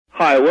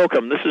Hi,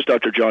 welcome. This is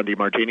Dr. John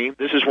DeMartini.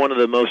 This is one of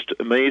the most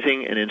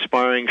amazing and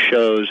inspiring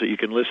shows that you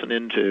can listen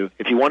into.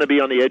 If you want to be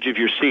on the edge of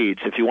your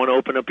seats, if you want to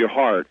open up your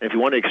heart, if you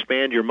want to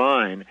expand your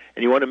mind,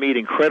 and you want to meet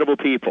incredible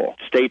people,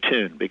 stay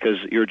tuned because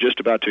you're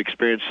just about to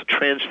experience a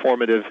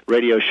transformative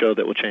radio show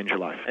that will change your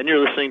life. And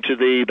you're listening to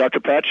the Dr.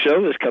 Pat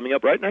Show that's coming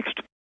up right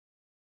next.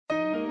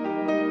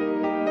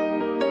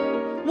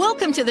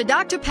 Welcome to the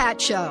Dr.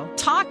 Pat Show.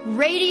 Talk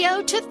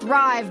radio to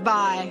thrive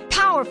by.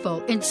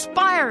 Powerful,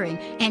 inspiring,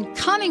 and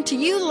coming to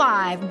you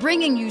live,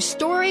 bringing you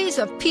stories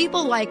of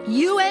people like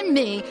you and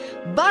me,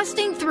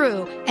 busting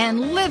through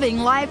and living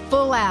life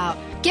full out.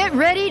 Get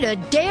ready to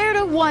dare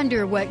to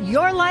wonder what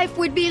your life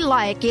would be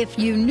like if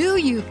you knew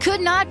you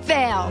could not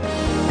fail.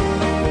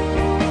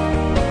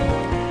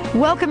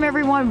 Welcome,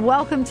 everyone.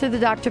 Welcome to the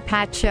Dr.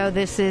 Pat Show.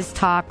 This is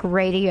Talk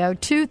Radio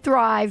to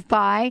Thrive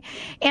By.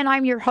 And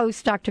I'm your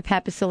host, Dr.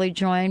 Pat Basile,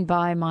 joined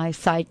by my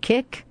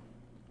sidekick,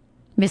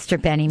 Mr.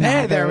 Benny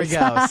Mathers. Hey, there we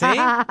go. See?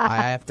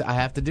 I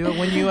have to do it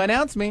when you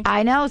announce me.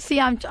 I know. See,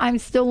 I'm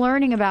still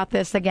learning about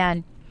this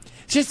again.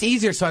 It's just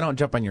easier so I don't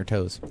jump on your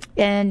toes.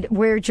 And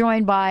we're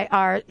joined by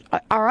our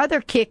other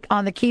kick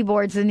on the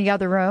keyboards in the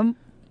other room,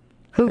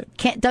 who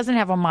doesn't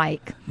have a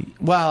mic.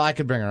 Well, I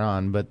could bring her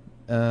on, but...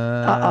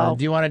 do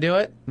you want to do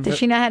it? Does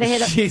she know how to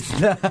hit it? She's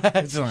not.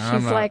 She's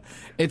like,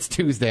 it's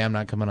Tuesday. I'm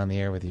not coming on the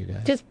air with you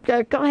guys. Just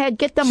go ahead,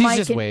 get the mic.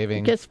 She's just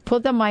waving. Just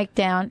put the mic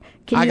down.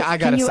 Can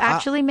you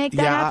actually make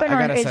that happen,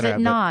 or is it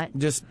not?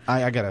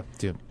 I gotta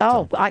do.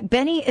 Oh,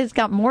 Benny has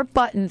got more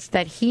buttons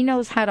that he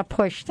knows how to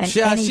push than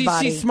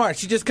anybody. She's smart.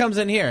 She just comes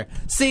in here.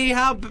 See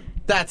how.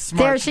 That's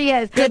smart. There she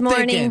is. Good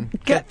morning.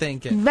 Good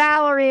thinking.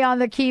 Valerie on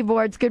the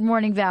keyboards. Good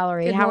morning,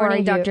 Valerie. Good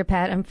morning, Dr.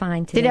 Pat. I'm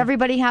fine today. Did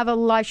everybody have a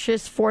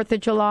luscious 4th of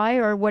July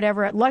or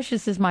whatever?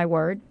 Luscious is my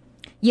word.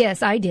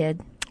 Yes, I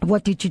did.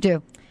 What did you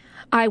do?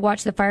 I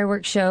watched the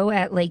fireworks show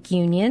at Lake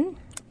Union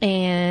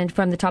and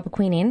from the top of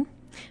Queen Anne.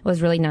 It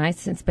was really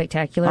nice and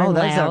spectacular and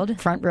loud. Those are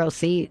front row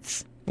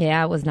seats.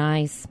 Yeah, it was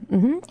nice.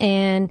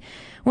 And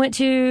went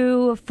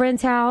to a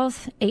friend's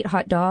house, ate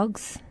hot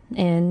dogs,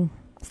 and...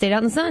 stayed out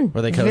in the sun.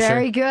 Were they kosher?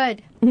 Very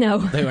good. No.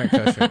 They weren't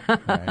kosher.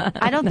 Right.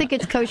 I don't think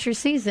it's kosher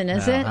season,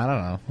 is it? I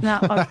don't know.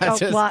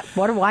 No.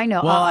 What do I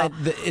know? Well,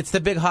 it's the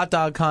big hot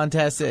dog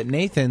contest at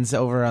Nathan's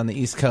over on the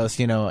East Coast,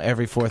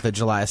 every 4th of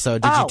July. So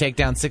did you take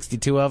down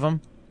 62 of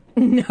them?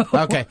 No.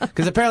 Okay,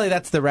 because apparently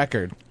that's the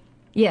record.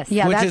 Yes.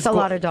 Yeah, that's a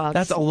lot of dogs.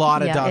 That's a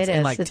lot of dogs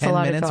in like 10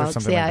 minutes or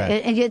something like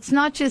that. Yeah, it's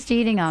not just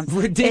eating them.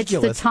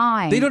 Ridiculous. It's the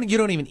time. You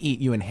don't even eat,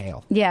 you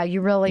inhale. Yeah,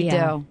 you really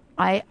do.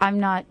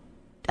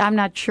 I'm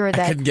not sure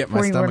that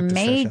we were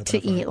made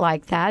to eat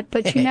like that,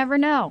 but you never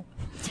know.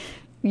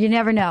 You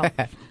never know.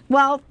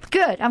 Well,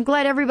 good. I'm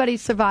glad everybody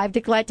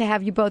survived. Glad to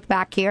have you both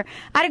back here.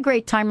 I had a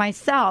great time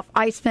myself.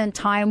 I spent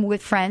time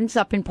with friends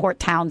up in Port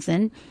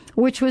Townsend,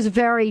 which was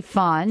very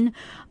fun.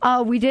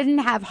 We didn't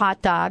have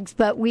hot dogs,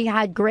 but we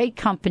had great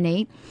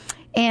company.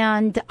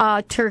 And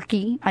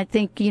turkey. I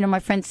think, my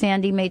friend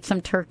Sandy made some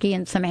turkey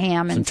and some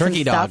ham and some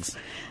turkey stuff. Dogs.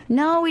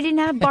 No, we didn't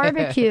have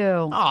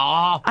barbecue.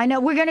 Aw. I know.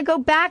 We're going to go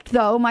back,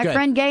 though. My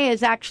friend Gay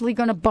is actually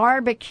going to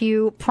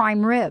barbecue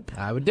prime rib.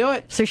 I would do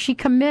it. So she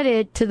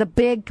committed to the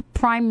big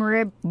prime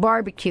rib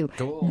barbecue.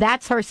 Cool.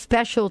 That's her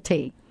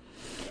specialty.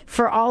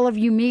 For all of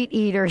you meat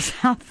eaters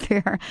out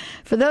there,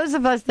 for those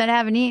of us that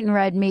haven't eaten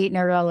red meat in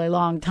a really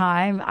long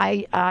time,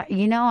 I'm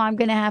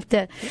going to have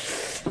to...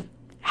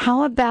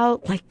 How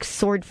about like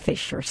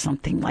swordfish or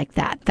something like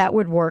that? That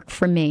would work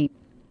for me.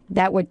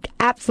 That would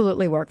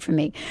absolutely work for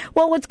me.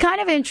 Well, what's kind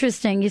of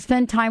interesting, you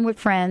spend time with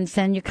friends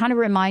and you're kind of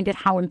reminded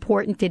how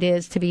important it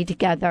is to be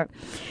together.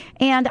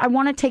 And I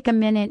want to take a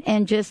minute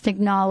and just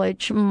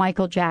acknowledge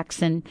Michael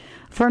Jackson.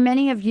 For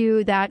many of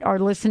you that are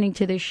listening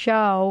to this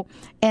show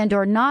and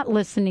are not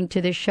listening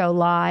to this show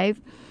live,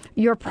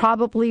 you're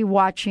probably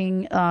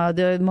watching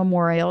the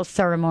memorial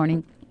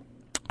ceremony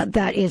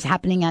that is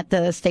happening at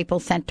the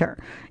Staples Center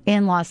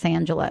in Los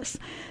Angeles.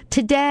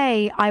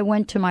 Today, I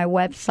went to my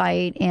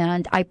website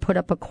and I put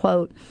up a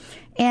quote.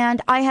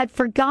 And I had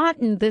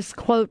forgotten this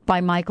quote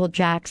by Michael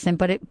Jackson,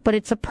 but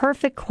it's a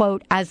perfect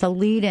quote as a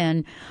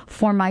lead-in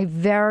for my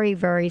very,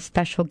 very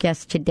special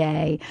guest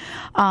today.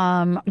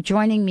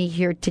 Joining me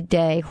here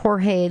today,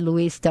 Jorge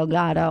Luis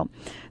Delgado,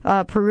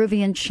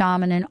 Peruvian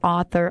shaman and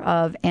author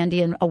of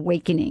Andean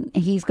Awakening.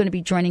 He's going to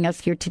be joining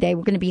us here today.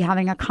 We're going to be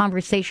having a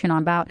conversation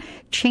about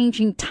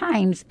changing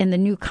times in the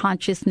new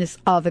consciousness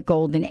of a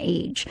golden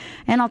age.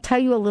 And I'll tell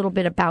you a little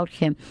bit about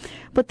him.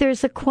 But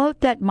there's a quote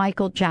that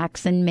Michael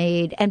Jackson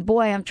made, and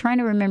boy, I'm trying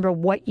to remember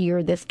what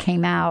year this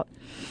came out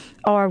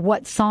or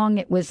what song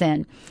it was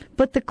in.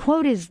 But the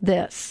quote is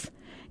this: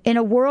 "In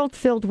a world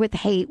filled with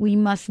hate, we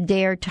must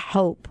dare to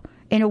hope.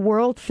 In a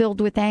world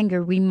filled with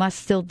anger, we must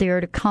still dare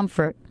to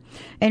comfort.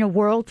 In a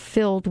world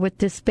filled with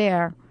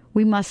despair,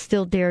 we must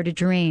still dare to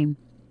dream.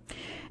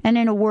 And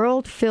in a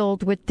world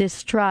filled with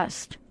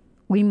distrust,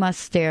 we must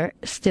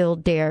still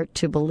dare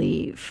to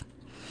believe."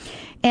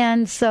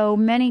 And so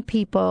many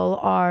people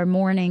are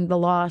mourning the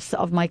loss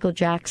of Michael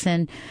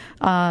Jackson,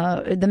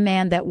 the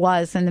man that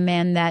was and the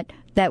man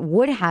that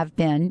would have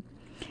been.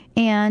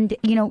 And,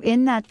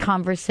 in that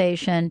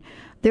conversation,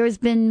 there's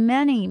been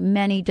many,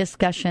 many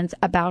discussions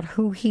about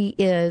who he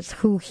is,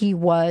 who he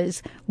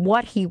was,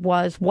 what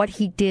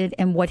he did,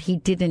 and what he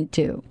didn't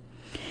do.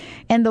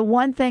 And the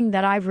one thing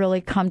that I've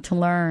really come to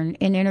learn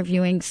in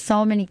interviewing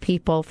so many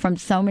people from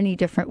so many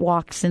different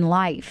walks in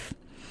life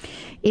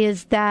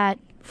is that,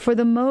 for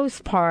the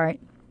most part,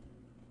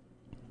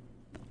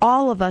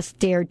 all of us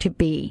dared to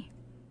be.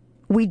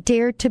 We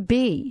dared to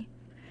be.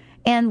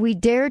 And we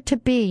dared to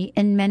be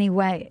in many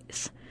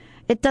ways.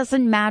 It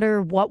doesn't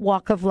matter what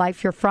walk of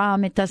life you're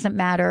from. It doesn't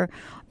matter,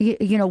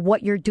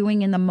 what you're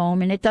doing in the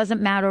moment. It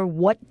doesn't matter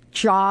what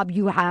job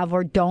you have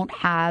or don't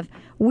have.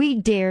 We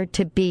dare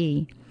to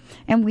be.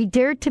 And we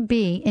dare to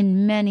be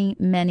in many,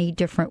 many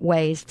different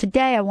ways.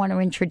 Today, I want to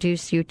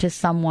introduce you to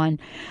someone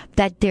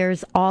that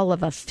dares all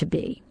of us to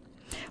be.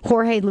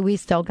 Jorge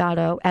Luis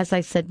Delgado, as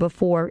I said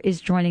before,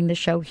 is joining the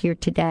show here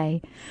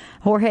today.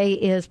 Jorge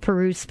is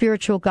Peru's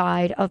spiritual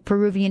guide of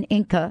Peruvian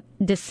Incan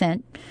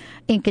descent,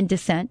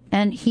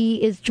 and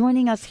he is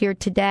joining us here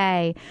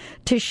today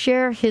to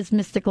share his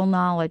mystical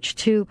knowledge,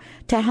 to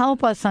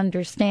help us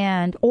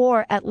understand,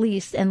 or at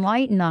least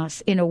enlighten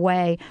us in a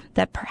way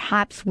that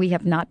perhaps we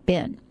have not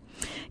been.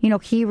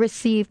 He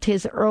received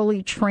his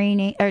early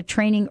training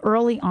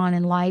early on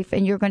in life,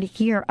 and you're going to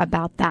hear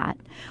about that,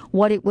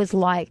 what it was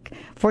like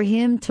for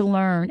him to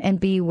learn and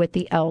be with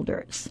the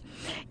elders.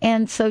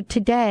 And so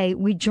today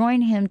we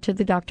join him to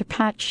the Dr.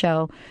 Pat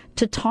Show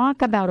to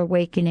talk about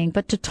awakening,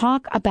 but to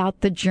talk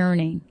about the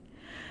journey,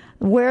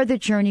 where the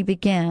journey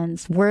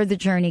begins, where the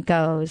journey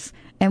goes,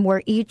 and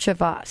where each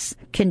of us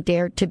can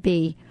dare to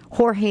be.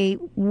 Jorge,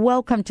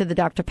 welcome to the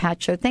Dr.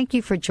 Pat Show. Thank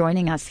you for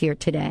joining us here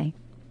today.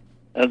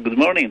 Good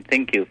morning.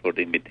 Thank you for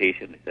the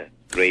invitation. It's a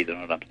great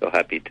honor. I'm so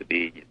happy to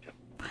be here.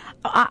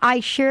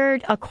 I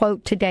shared a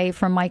quote today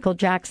from Michael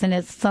Jackson,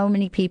 as so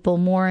many people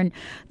mourn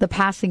the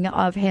passing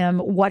of him,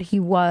 what he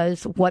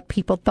was, what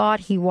people thought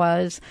he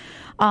was,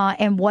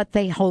 and what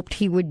they hoped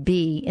he would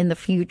be in the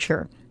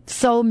future.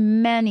 So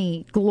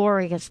many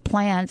glorious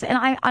plans. And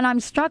I'm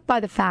struck by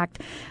the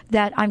fact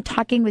that I'm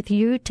talking with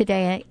you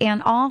today,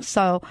 and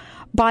also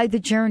by the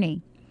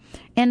journey.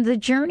 And the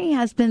journey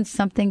has been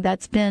something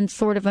that's been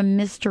sort of a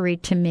mystery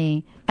to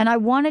me. And I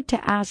wanted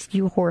to ask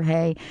you,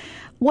 Jorge,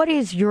 what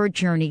has your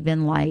journey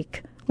been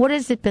like? What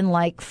has it been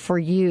like for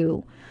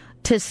you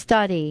to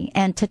study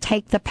and to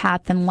take the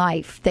path in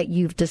life that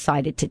you've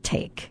decided to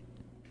take?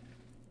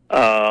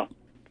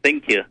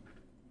 Thank you.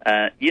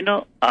 I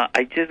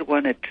just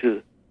wanted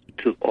to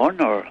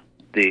honor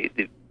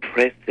the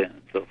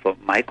presence of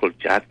Michael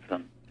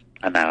Jackson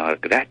and our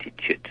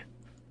gratitude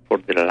for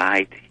the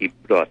light he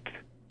brought.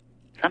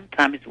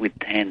 Sometimes we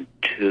tend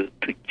to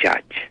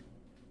judge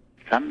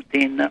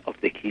something of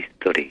the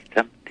history,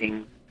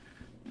 something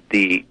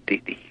the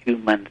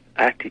human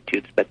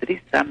attitudes, but there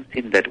is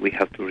something that we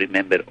have to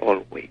remember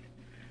always.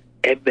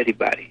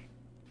 Everybody,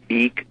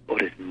 big or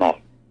small,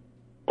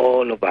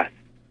 all of us,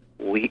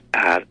 we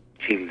are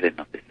children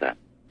of the sun.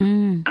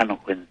 And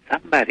when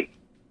somebody,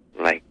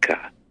 like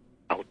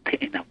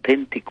in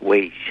authentic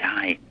way,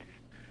 shines,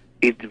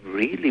 it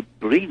really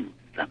brings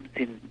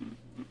something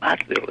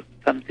marvelous,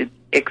 something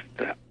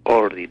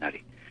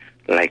extraordinary,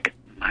 like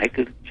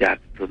Michael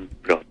Jackson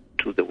brought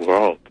to the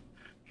world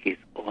his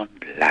own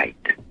light.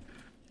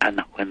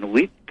 And when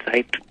we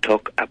try to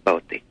talk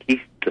about the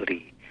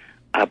history,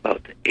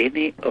 about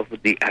any of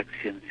the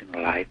actions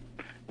in life,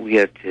 we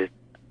are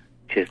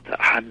just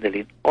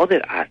handling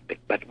other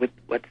aspects. But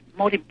what's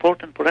more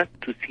important for us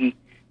to see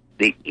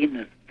the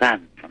inner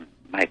sun from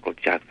Michael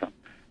Jackson,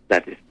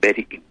 that is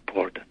very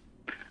important.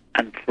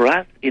 And for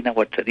us, in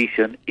our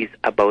tradition, is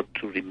about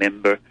to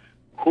remember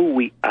who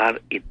we are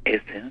in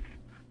essence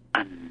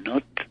and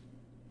not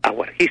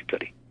our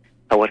history.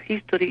 Our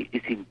history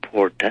is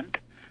important,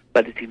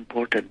 but it's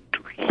important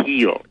to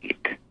heal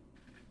it,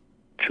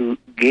 to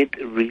get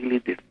really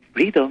the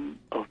freedom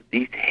of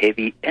these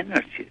heavy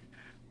energies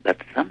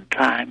that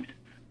sometimes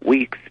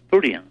we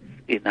experience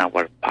in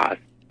our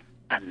past,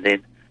 and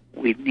then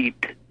we need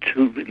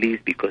to release,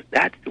 because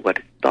that's what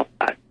stops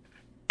us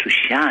to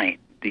shine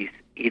this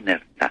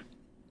inner sun.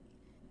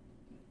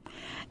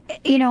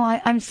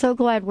 I'm so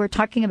glad we're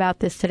talking about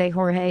this today,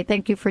 Jorge.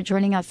 Thank you for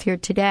joining us here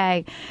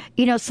today.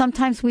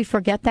 Sometimes we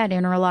forget that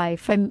inner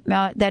life,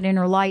 that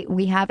inner light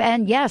we have.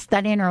 And yes,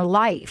 that inner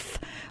life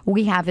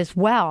we have as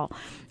well.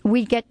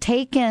 We get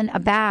taken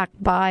aback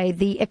by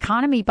the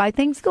economy, by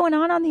things going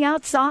on the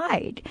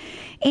outside.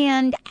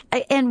 And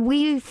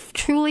we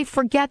truly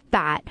forget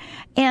that.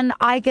 And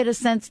I get a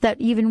sense that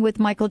even with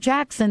Michael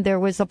Jackson, there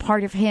was a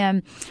part of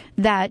him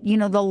that,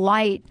 the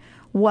light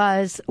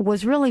was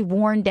really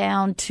worn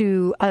down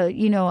to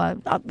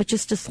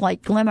just a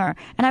slight glimmer.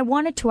 And I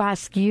wanted to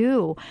ask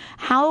you,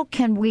 how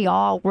can we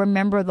all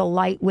remember the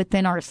light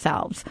within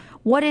ourselves?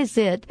 What is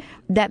it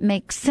that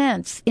makes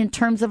sense in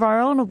terms of our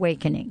own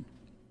awakening?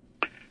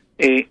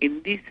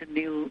 In this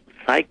new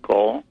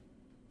cycle,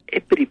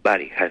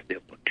 everybody has the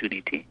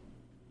opportunity,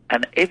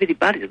 and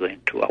everybody is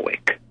going to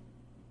awake.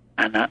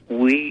 And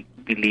we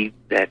believe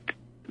that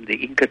the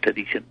Inca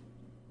tradition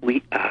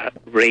we are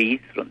rays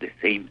from the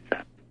same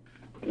sun.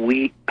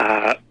 We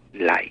are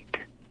light.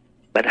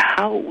 But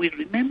how we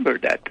remember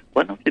that?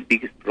 One of the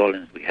biggest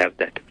problems we have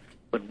that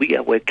when we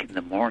awake in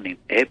the morning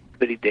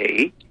every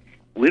day,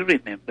 we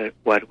remember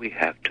what we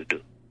have to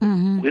do.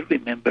 We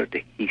remember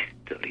the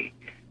history.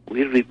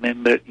 We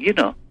remember,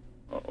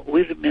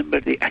 we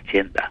remember the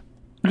agenda.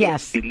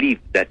 Yes. We believe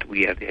that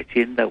we are the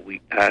agenda.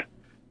 We are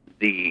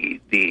the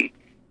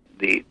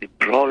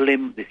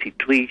problem, the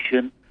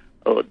situation,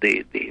 or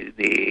the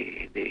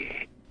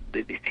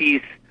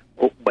disease,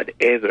 or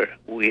whatever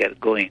we are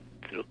going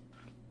through.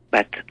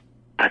 But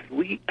as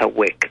we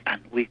awake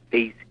and we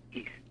face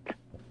east,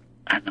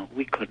 and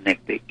we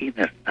connect the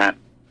inner sun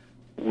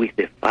with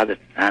the Father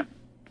Sun,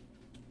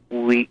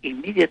 we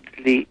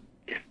immediately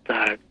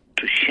start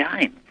to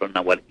shine from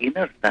our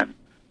inner sun,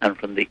 and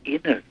from the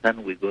inner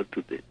sun we go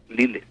to the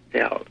lily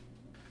cells,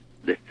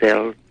 the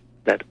cells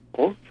that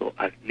also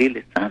are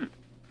lily suns.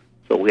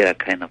 So we are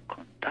kind of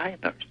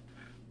containers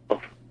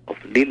of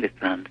lily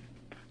suns,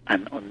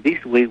 and on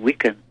this way we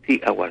can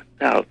see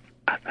ourselves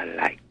as a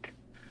light.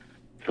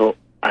 So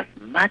as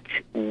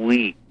much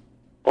we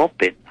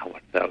open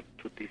ourselves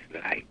to this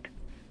light,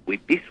 we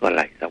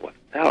visualize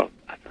ourselves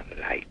as a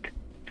light,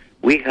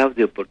 we have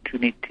the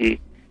opportunity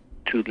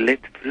to let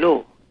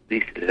flow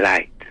this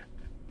light,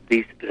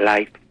 this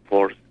life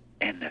force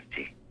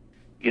energy.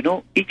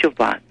 Each of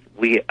us,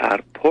 we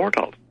are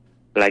portals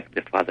like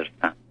the Father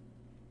Sun.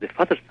 The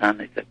Father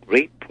Sun is a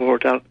great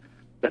portal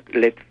that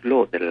lets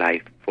flow the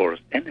life force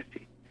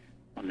energy.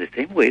 On the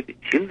same way, the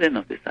children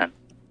of the Sun,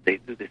 they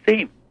do the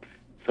same.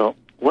 So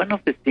one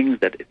of the things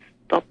that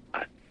stops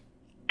us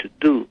to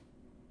do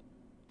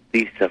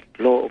this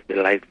flow of the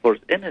life force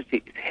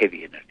energy is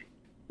heavy energy.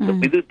 So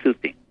we do two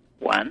things.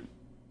 One,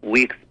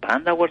 we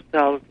expand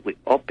ourselves, we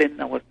open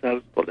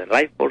ourselves for the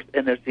life force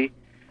energy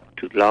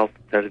to love,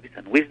 service,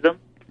 and wisdom,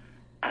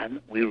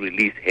 and we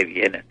release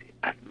heavy energy.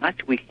 As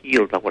much we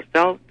heal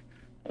ourselves,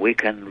 we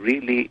can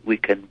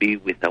be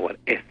with our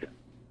essence.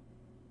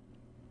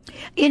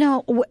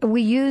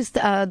 We used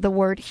the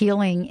word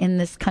healing in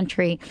this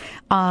country.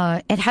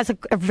 It has a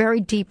very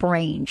deep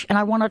range. And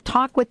I want to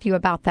talk with you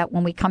about that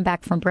when we come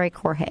back from break,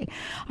 Jorge.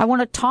 I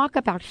want to talk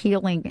about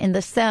healing in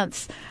the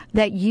sense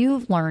that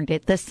you've learned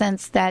it, the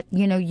sense that,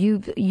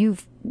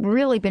 you've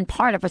really been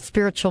part of a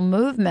spiritual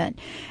movement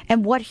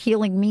and what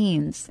healing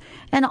means.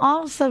 And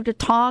also to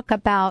talk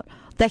about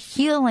the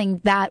healing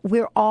that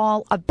we're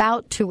all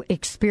about to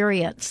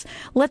experience.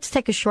 Let's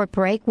take a short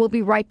break. We'll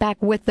be right back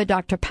with the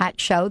Dr.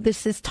 Pat Show.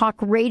 This is Talk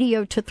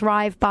Radio to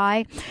Thrive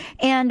By.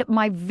 And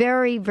my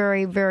very,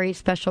 very, very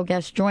special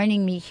guest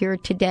joining me here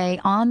today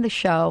on the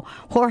show,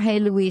 Jorge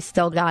Luis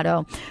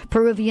Delgado,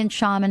 Peruvian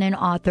shaman and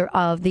author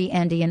of The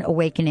Andean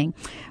Awakening.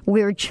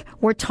 We're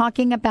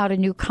talking about a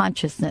new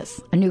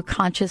consciousness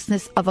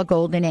of a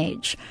golden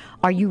age.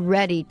 Are you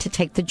ready to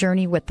take the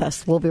journey with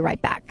us? We'll be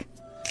right back.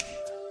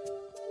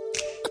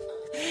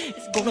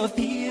 It's gonna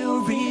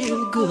feel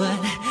real good.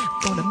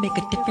 Gonna make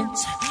a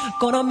difference.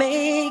 Gonna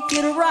make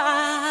it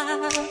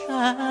right.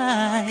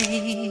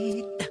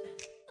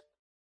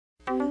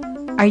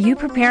 Are you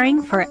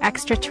preparing for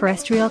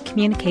extraterrestrial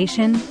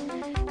communication?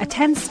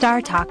 Attend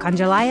Star Talk on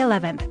July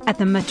 11th at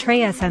the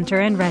Maitreya Center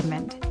in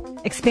Redmond.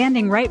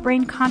 Expanding right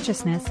brain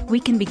consciousness,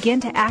 we can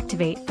begin to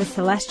activate the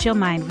celestial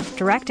mind with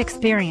direct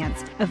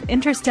experience of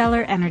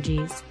interstellar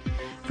energies.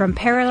 From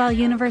Parallel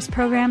Universe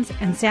Programs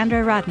and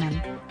Sandra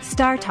Rodman,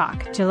 Star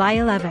Talk, July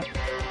 11th.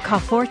 Call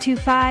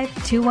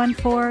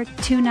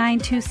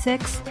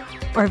 425-214-2926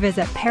 or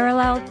visit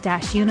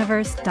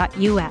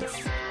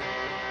parallel-universe.us.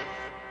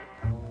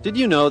 Did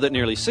you know that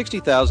nearly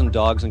 60,000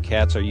 dogs and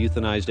cats are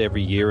euthanized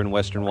every year in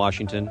Western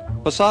Washington?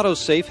 Posado's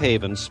Safe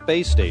Haven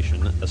Space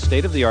Station, a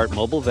state-of-the-art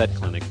mobile vet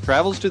clinic,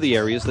 travels to the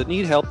areas that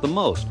need help the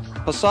most.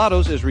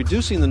 Posado's is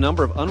reducing the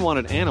number of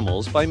unwanted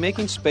animals by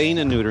making spaying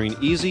and neutering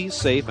easy,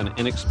 safe, and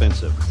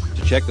inexpensive.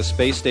 To check the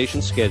space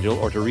station schedule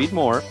or to read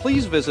more,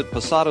 please visit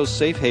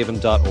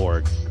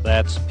posadosafehaven.org.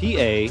 That's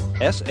P-A-S-A-D-O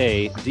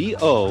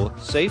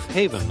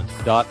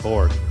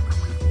safehaven.org.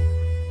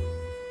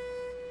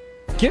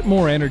 Get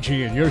more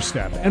energy in your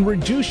step and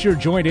reduce your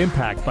joint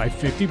impact by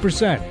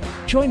 50%.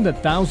 Join the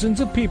thousands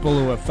of people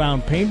who have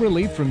found pain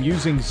relief from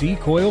using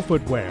Z-Coil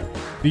footwear.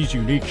 These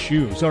unique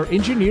shoes are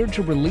engineered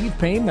to relieve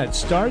pain that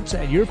starts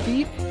at your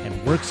feet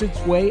and works its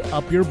way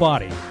up your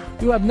body.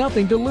 You have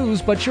nothing to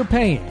lose but your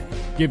pain.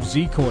 Give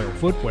Z-Coil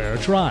footwear a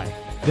try.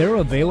 They're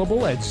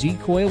available at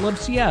Z-Coil of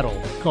Seattle.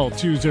 Call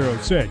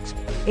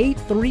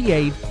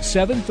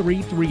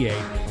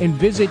 206-838-7338 and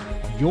visit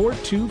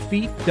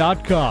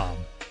your2feet.com.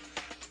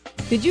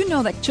 Did you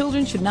know that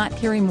children should not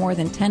carry more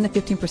than 10 to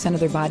 15% of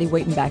their body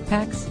weight in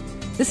backpacks?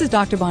 This is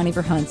Dr. Bonnie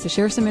Verhuntz to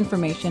share some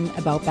information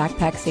about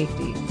backpack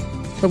safety.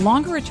 The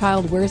longer a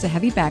child wears a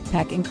heavy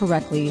backpack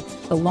incorrectly,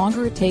 the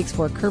longer it takes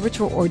for a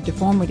curvature or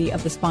deformity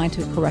of the spine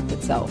to correct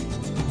itself.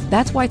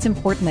 That's why it's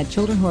important that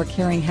children who are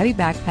carrying heavy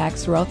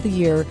backpacks throughout the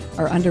year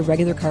are under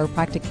regular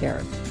chiropractic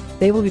care.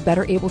 They will be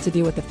better able to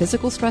deal with the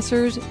physical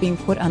stressors being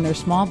put on their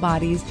small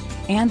bodies,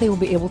 and they will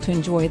be able to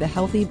enjoy the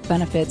healthy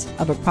benefits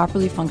of a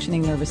properly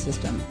functioning nervous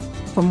system.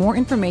 For more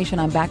information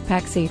on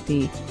backpack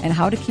safety and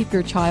how to keep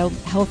your child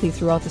healthy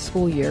throughout the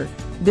school year,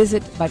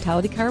 visit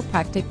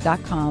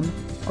vitalitychiropractic.com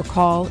or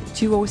call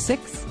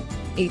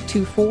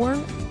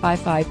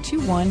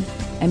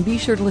 206-824-5521, and be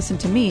sure to listen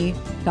to me,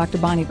 Dr.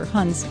 Bonnie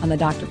Verhunts, on the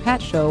Dr. Pat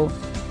Show,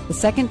 the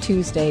second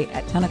Tuesday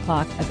at 10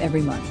 o'clock of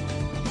every month.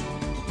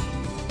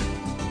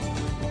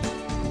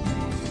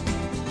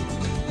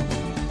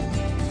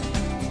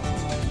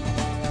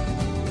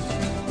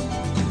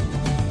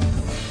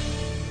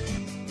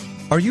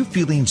 Are you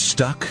feeling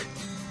stuck?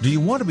 Do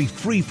you want to be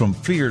free from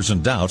fears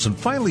and doubts and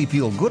finally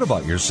feel good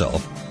about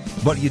yourself,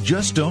 but you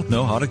just don't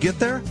know how to get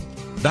there?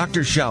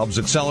 Dr. Schaub's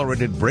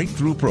Accelerated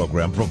Breakthrough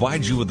Program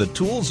provides you with the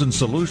tools and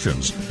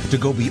solutions to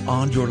go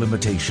beyond your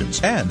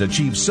limitations and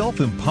achieve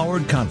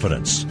self-empowered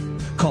confidence.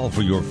 Call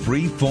for your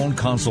free phone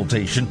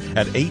consultation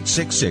at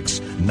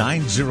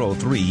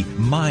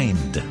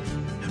 866-903-MIND.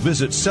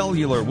 Visit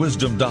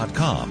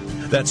cellularwisdom.com.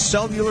 That's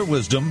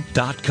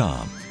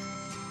cellularwisdom.com.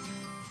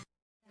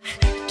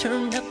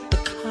 Turn up the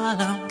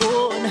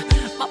collarbone,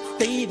 my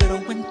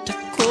favorite winter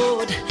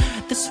coat.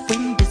 This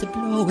wind is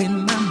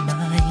blowing my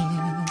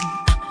mind.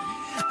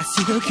 I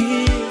see the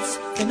kids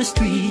in the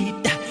street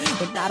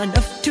with not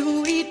enough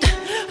to eat.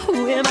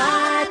 Who am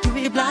I to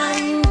be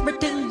blind,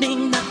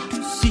 pretending not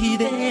to see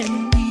their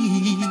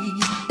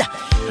need?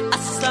 A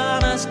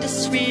sonorous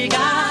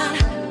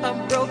disregard, a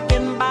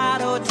broken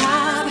bottle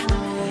top,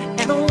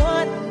 and a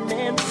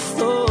one-man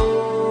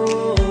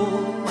soul.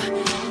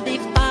 They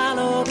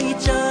follow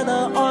each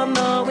other on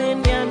the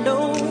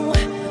window,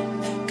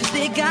 'cause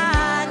they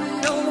got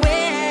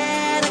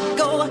nowhere to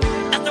go.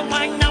 That's the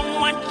one I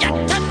want you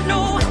to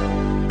know.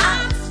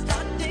 I'm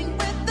starting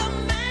with the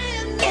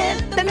man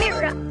in the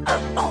mirror.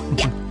 Oh,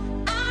 yeah.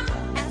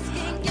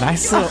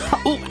 Nice little.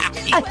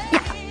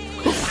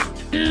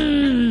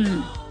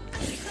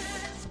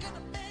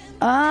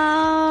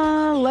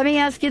 Let me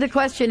ask you the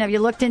question. Have you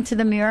looked into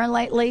the mirror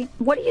lately?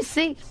 What do you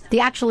see? Do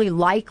you actually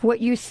like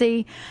what you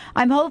see?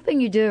 I'm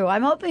hoping you do.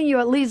 I'm hoping you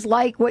at least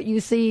like what you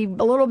see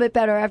a little bit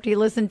better after you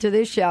listen to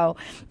this show,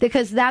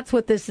 because that's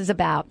what this is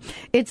about.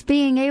 It's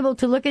being able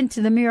to look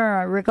into the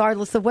mirror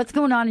regardless of what's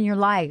going on in your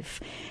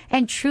life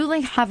and truly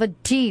have a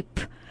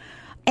deep,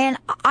 and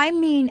I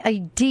mean a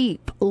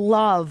deep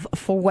love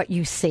for what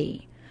you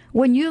see.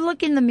 When you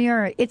look in the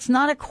mirror, it's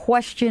not a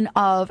question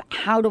of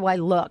how do I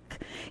look?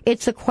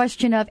 It's a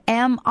question of,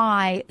 am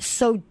I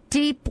so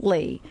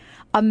deeply,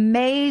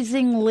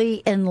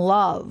 amazingly in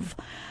love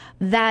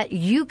that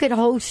you could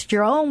host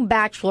your own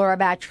bachelor or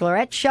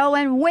bachelorette show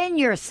and win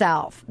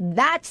yourself?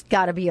 That's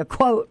got to be a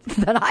quote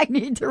that I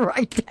need to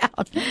write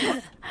down.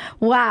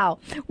 Wow.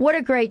 What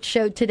a great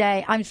show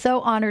today. I'm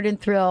so honored and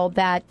thrilled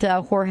that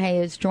Jorge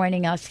is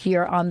joining us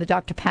here on the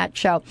Dr. Pat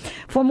Show.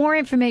 For more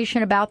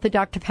information about the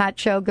Dr. Pat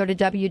Show, go to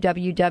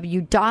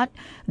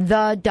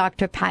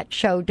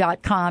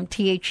www.thedrpatshow.com,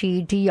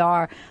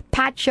 THEDR,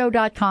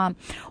 patshow.com,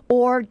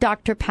 or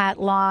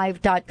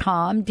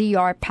drpatlive.com,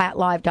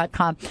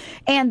 drpatlive.com.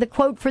 And the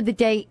quote for the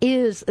day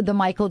is the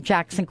Michael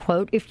Jackson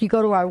quote. If you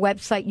go to our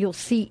website, you'll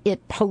see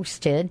it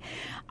posted.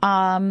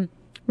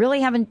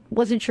 Really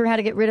wasn't sure how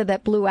to get rid of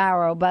that blue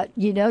arrow, but,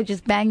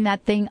 just bang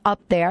that thing up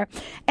there.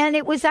 And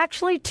it was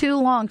actually too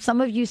long.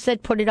 Some of you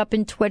said put it up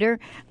in Twitter.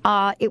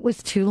 It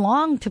was too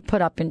long to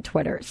put up in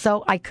Twitter,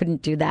 so I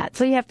couldn't do that.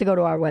 So you have to go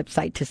to our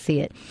website to see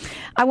it.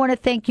 I want to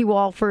thank you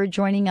all for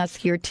joining us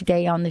here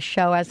today on the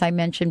show. As I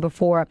mentioned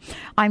before,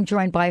 I'm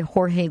joined by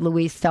Jorge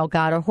Luis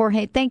Delgado.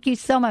 Jorge, thank you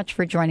so much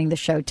for joining the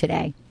show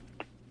today.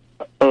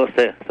 Oh,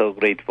 so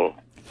grateful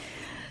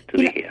to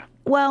be here.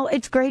 Well,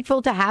 it's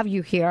grateful to have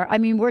you here. I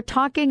mean, we're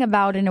talking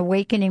about an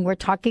awakening. We're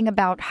talking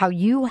about how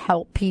you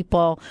help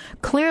people,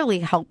 clearly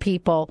help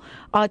people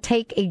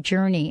take a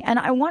journey. And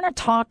I want to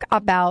talk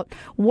about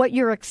what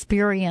your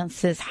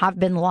experiences have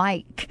been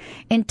like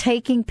in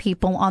taking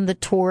people on the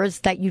tours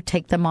that you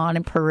take them on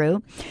in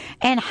Peru,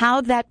 and how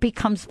that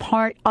becomes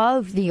part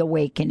of the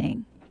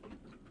awakening.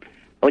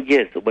 Oh,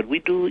 yes. What we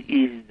do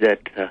is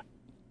that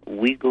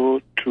we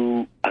go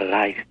to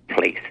alive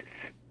places.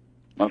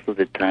 Most of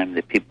the time,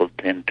 the people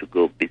tend to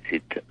go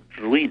visit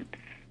ruins.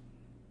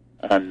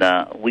 And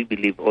we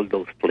believe all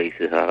those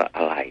places are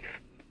alive.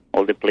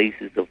 All the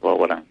places of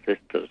our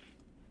ancestors,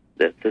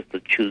 the ancestor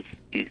choose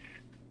is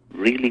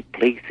really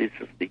places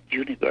of the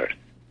universe,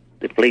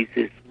 the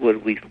places where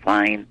we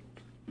find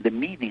the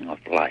meaning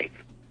of life,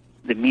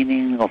 the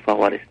meaning of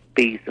our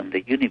space and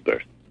the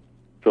universe.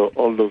 So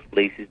all those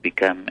places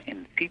become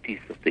in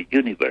cities of the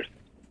universe.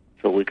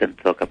 So we can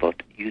talk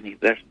about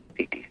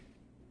universities.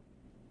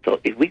 So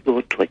if we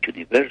go to a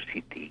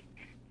university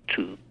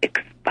to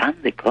expand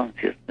the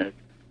consciousness,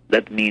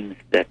 that means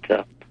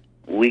that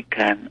we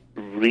can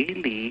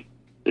really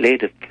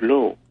let it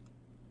flow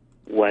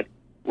what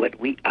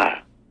we are.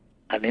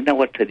 And in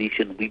our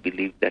tradition, we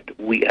believe that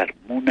we are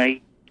Munai,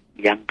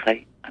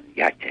 Yankai, and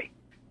Yachai.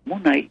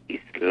 Munai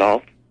is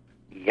love.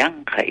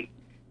 Yankai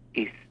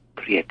is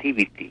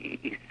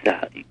creativity, is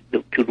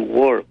your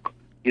work,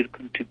 your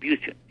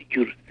contribution,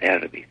 your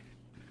service.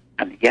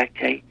 And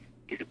Yachai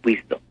is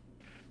wisdom.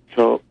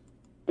 So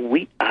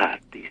we are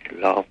this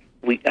love,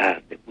 we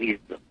are the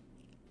wisdom.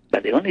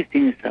 But the only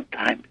thing is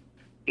sometimes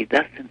it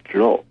doesn't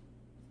flow.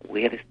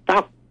 We are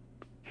stuck.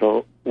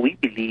 So we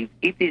believe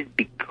it is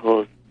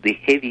because the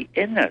heavy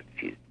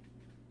energies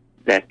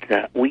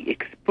that we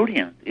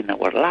experience in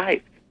our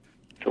lives.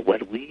 So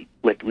what we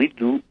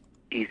do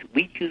is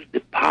we use the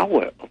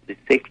power of the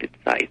sacred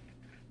sites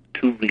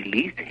to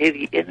release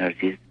heavy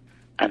energies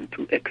and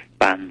to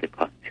expand the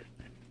consciousness.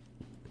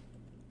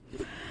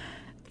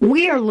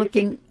 We are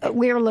looking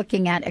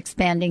at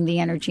expanding the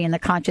energy and the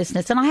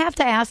consciousness. And I have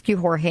to ask you,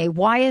 Jorge,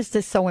 why is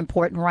this so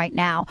important right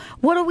now?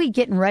 What are we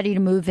getting ready to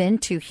move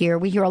into here?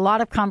 We hear a lot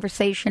of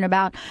conversation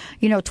about,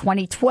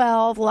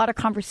 2012, a lot of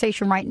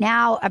conversation right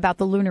now about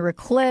the lunar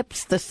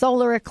eclipse, the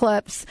solar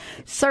eclipse,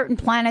 certain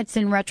planets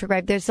in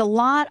retrograde. There's a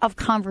lot of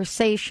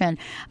conversation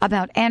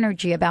about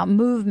energy, about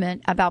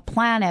movement, about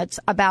planets,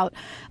 about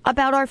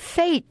our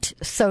fate,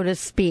 so to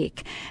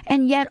speak.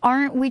 And yet,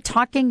 aren't we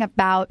talking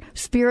about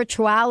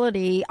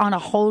spirituality on a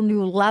whole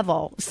new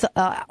level,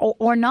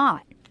 or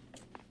not?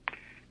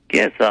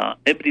 Yes,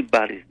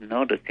 everybody's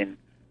noticing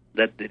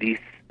that there is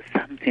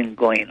something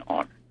going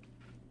on.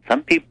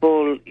 Some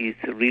people is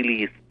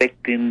really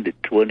expecting the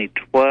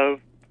 2012.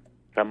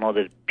 Some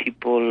other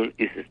people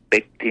is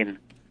expecting,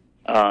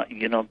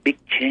 big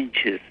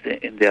changes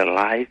in their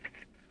lives.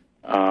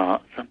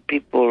 Some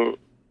people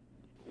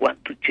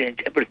want to change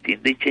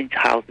everything. They change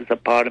houses,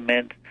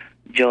 apartments,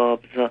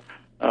 jobs,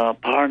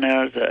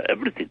 partners,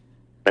 everything.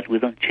 But we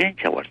don't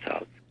change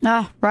ourselves.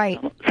 Right.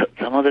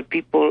 Some other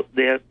people,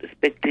 they are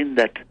expecting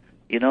that,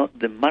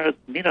 the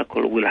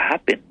miracle will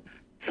happen.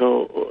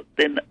 So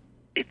then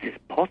it is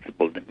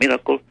possible, the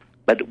miracle,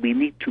 but we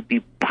need to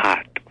be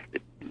part of the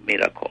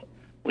miracle.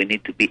 We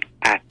need to be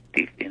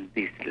active in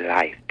this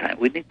lifetime.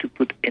 We need to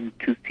put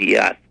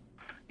enthusiasm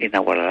in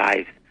our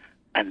lives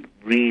and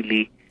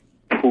really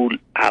pull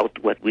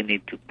out what we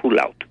need to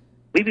pull out.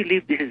 We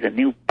believe this is a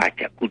new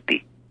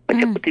Pachacuti.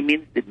 Pachacuti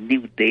means the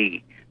new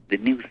day, the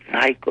new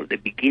cycle, the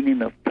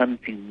beginning of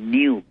something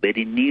new,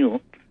 very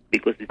new,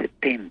 because it's a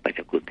 10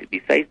 Pachacuti.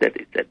 Besides that,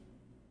 it's a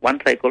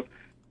one cycle.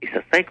 It's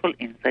a cycle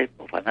inside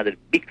of another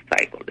big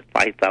cycle, the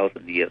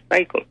 5,000-year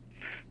cycle.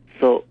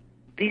 So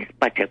this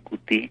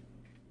Pachacuti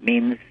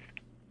means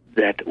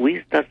that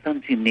we start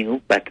something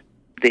new, but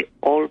the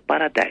old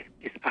paradigm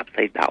is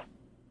upside down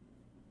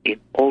in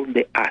all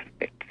the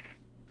aspects.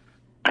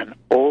 And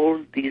all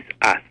these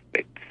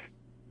aspects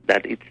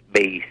that it's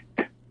based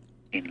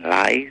in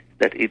lies,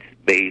 that it's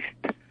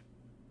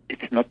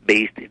not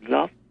based in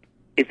love,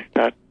 it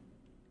starts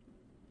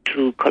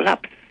to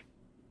collapse.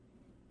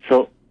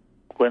 So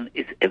when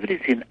it's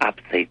everything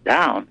upside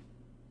down,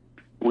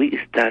 we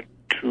start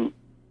to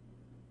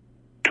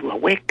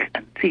awake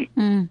and see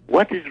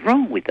what is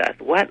wrong with us,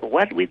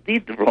 what we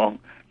did wrong.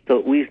 So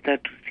we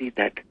start to see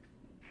that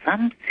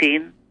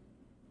something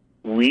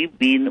we've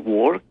been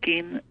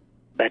working,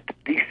 but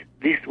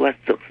this was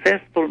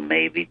successful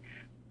maybe,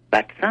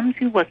 but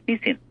something was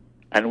missing.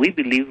 And we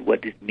believe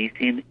what is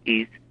missing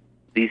is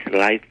this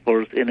life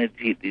force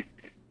energy, this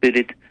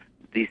spirit,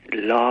 this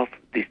love,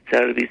 this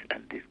service,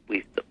 and this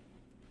wisdom.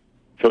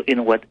 So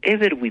in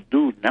whatever we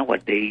do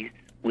nowadays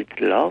with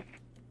love,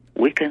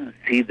 we can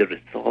see the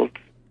results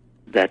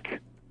that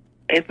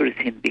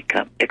everything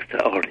becomes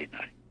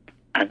extraordinary.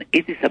 And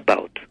it is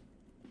about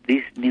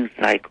this new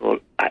cycle,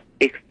 an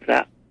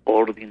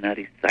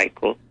extraordinary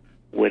cycle,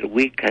 where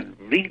we can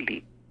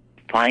really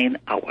find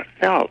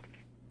ourselves,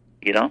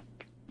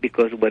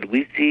 because what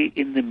we see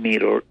in the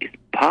mirror is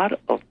part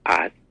of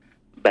us,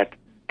 but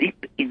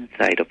deep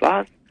inside of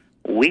us,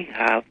 we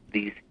have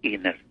this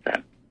inner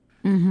sun.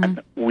 Mm-hmm.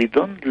 And we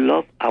don't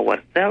love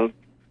ourselves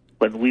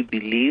when we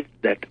believe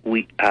that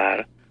we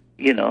are,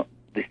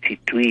 the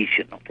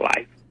situation of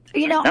life.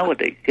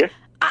 Nowadays, yes?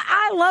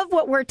 I love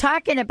what we're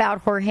talking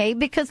about, Jorge,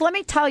 because let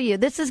me tell you,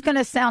 this is going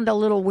to sound a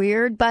little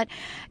weird, but,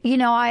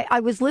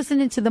 I was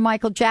listening to the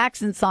Michael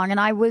Jackson song, and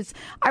I was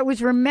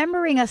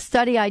remembering a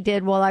study I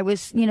did while I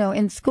was,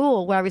 in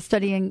school, where I was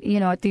studying,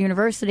 at the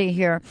university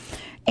here.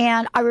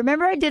 And I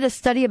remember I did a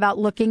study about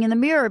looking in the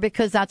mirror,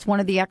 because that's one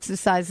of the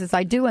exercises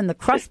I do in the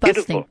crust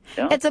busting.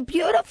 Yeah. It's a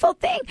beautiful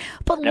thing.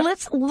 But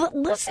let's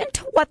listen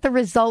to what the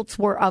results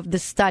were of the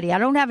study. I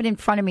don't have it in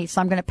front of me,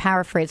 so I'm going to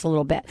paraphrase a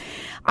little bit.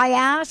 I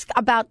asked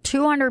about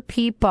 200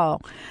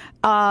 people,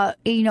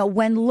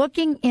 when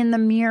looking in the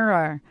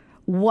mirror,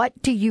 what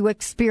do you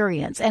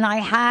experience? And I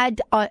had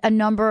a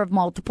number of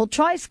multiple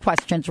choice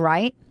questions,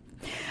 right?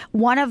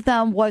 One of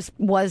them was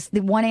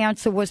the one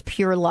answer was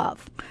pure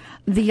love.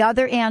 The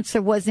other answer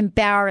was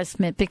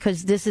embarrassment,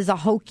 because this is a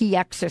hokey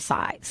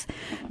exercise.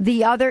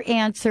 The other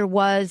answer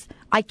was,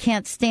 I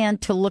can't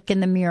stand to look in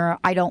the mirror.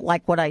 I don't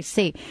like what I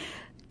see.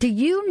 Do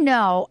you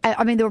know, there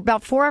were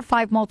about 4 or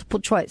 5 multiple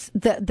choice.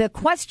 The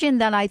question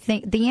that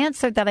the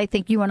answer that I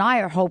think you and I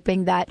are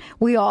hoping that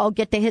we all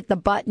get to hit the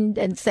button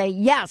and say,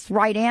 yes,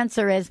 right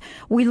answer is,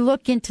 we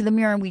look into the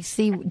mirror and we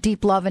see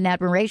deep love and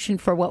admiration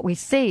for what we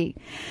see.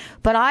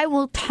 But I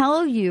will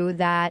tell you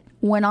that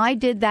when I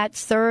did that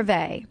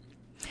survey,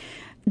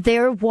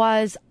 there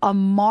was a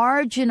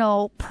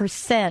marginal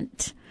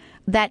percent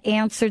that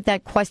answered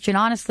that question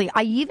honestly.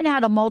 I even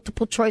had a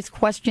multiple choice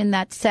question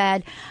that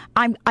said,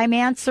 I'm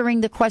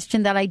answering the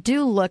question that I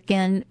do look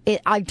in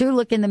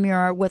the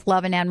mirror with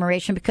love and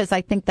admiration because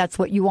I think that's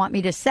what you want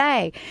me to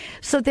say.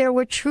 So there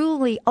were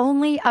truly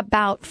only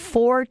about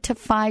 4 to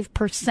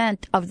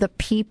 5% of the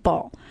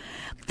people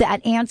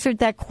that answered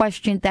that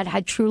question that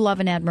had true love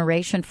and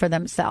admiration for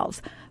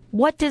themselves.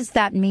 What does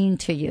that mean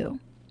to you?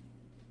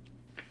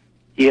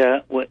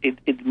 Yeah, well,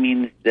 it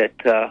means that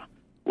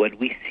what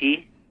we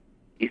see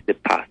is the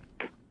past.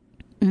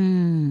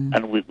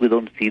 And we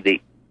don't see the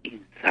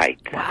inside,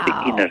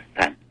 the inner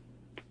sun.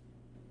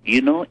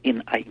 You know,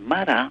 in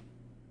Aymara,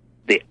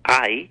 the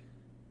I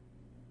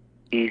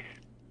is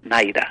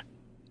Naira.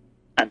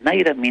 And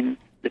Naira means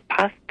the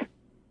past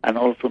and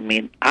also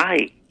means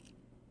I.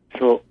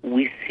 So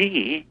we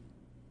see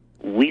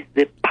with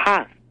the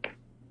past,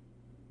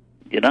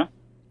 you know?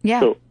 Yeah.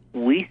 So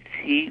we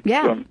see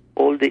from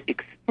all the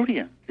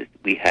experiences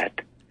we had.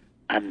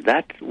 And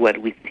that's what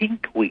we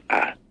think we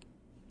are.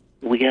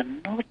 We are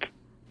not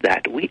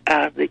that. We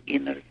are the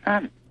inner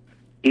sun.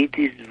 It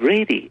is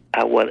really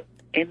our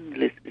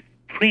endless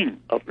spring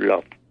of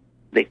love,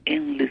 the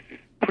endless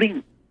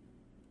spring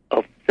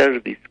of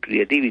service,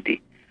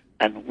 creativity,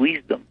 and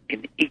wisdom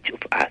in each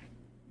of us.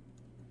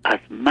 As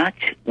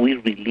much we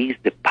release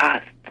the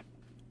past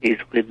is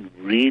when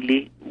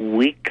really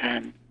we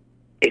can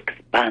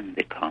expand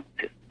the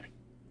consciousness.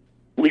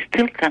 We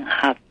still can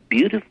have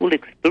beautiful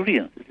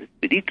experiences,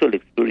 spiritual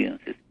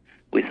experiences,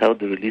 without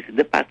the release of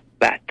the past,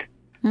 but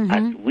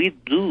as we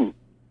do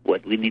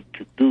what we need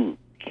to do,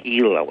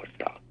 heal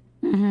ourselves,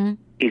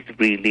 is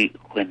really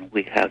when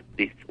we have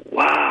this,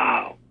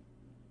 wow,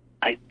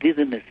 I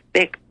didn't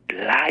expect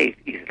life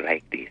is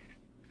like this.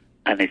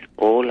 And it's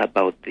all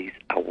about this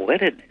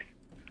awareness,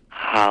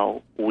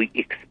 how we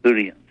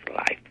experience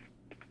life.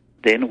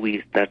 Then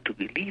we start to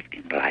believe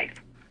in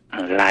life,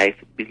 and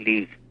life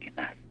believes in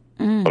us.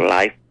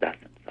 Life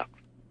doesn't suck.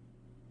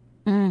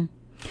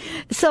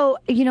 So,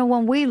 you know,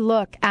 when we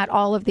look at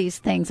all of these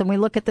things and we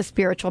look at the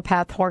spiritual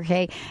path,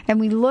 Jorge, and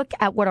we look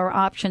at what our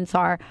options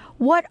are,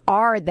 what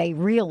are they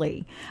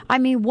really? I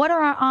mean, what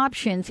are our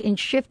options in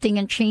shifting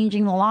and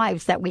changing the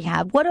lives that we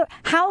have?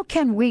 How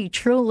can we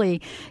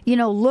truly, you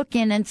know, look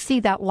in and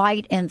see that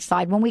light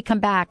inside? When we come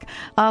back,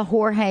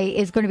 Jorge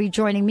is going to be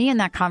joining me in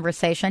that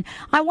conversation.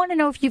 I want to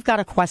know if you've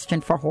got a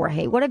question for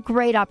Jorge. What a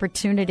great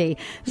opportunity.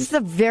 This is a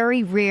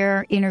very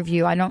rare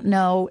interview. I don't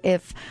know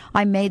if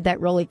I made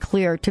that really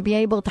clear, to be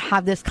able to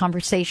have this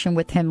conversation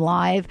with him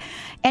live.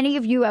 Any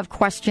of you have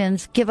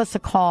questions, give us a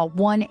call,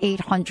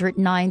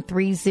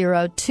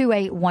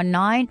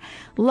 1-800-930-2819.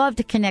 Love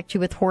to connect you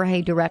with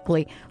Jorge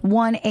directly,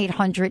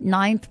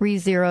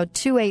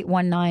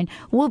 1-800-930-2819.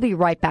 We'll be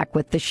right back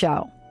with the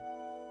show.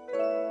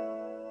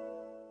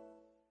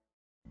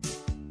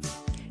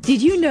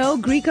 Did you know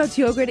Greek God's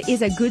yogurt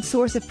is a good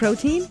source of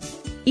protein?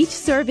 Each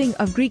serving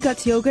of Greek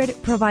God's yogurt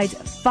provides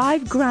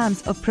 5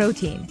 grams of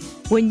protein.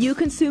 When you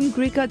consume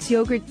Greek God's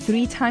yogurt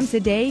 3 times a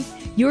day,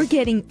 you're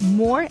getting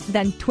more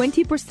than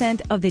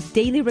 20% of the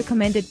daily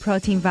recommended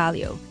protein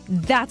value.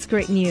 That's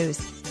great news.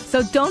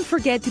 So don't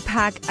forget to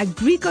pack a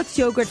Greek God's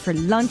yogurt for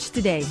lunch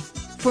today.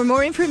 For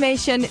more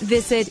information,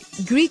 visit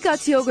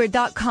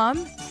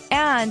GreekGodsYogurt.com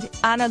and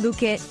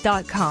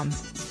AnaLuque.com.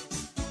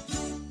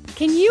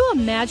 Can you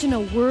imagine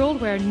a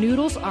world where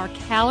noodles are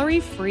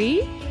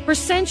calorie-free? For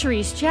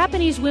centuries,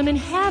 Japanese women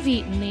have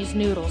eaten these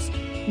noodles.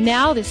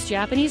 Now this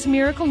Japanese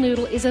miracle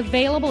noodle is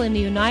available in the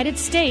United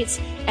States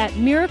at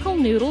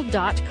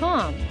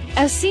miraclenoodle.com.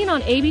 As seen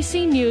on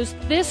ABC News,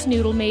 this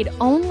noodle made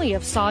only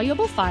of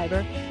soluble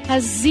fiber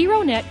has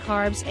 0 net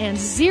carbs and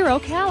 0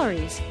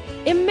 calories.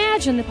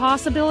 Imagine the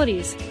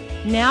possibilities.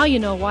 Now you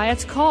know why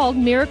it's called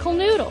Miracle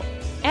Noodle.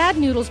 Add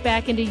noodles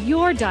back into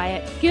your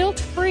diet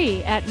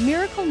guilt-free at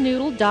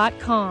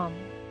miraclenoodle.com.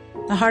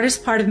 The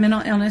hardest part of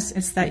mental illness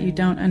is that you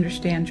don't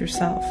understand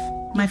yourself.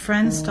 My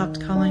friends stopped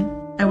calling.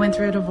 I went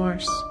through a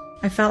divorce.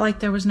 I felt like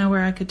there was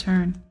nowhere I could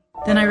turn.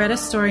 Then I read a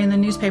story in the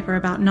newspaper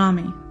about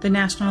NAMI, the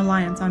National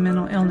Alliance on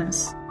Mental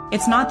Illness.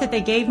 It's not that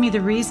they gave me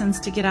the reasons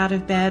to get out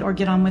of bed or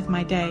get on with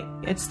my day.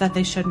 It's that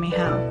they showed me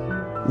how.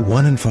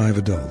 1 in 5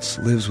 adults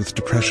lives with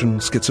depression,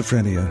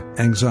 schizophrenia,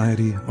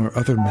 anxiety, or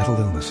other mental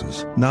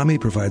illnesses. NAMI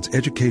provides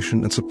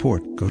education and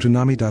support. Go to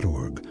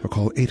NAMI.org or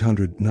call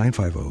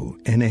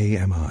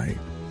 800-950-NAMI.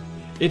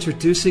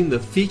 Introducing the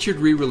featured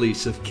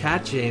re-release of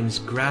Kat James'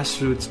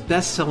 grassroots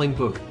best-selling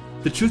book,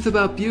 The Truth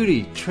About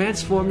Beauty,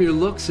 Transform Your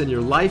Looks and Your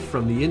Life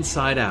from the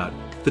Inside Out.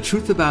 The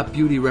Truth About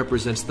Beauty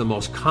represents the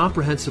most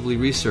comprehensively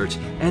researched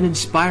and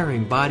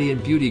inspiring body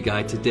and beauty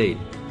guide to date.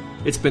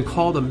 It's been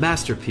called a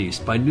masterpiece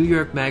by New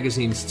York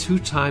Magazine's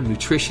 2-time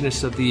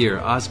Nutritionist of the Year,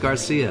 Oz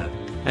Garcia,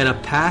 and a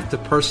path to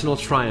personal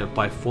triumph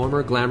by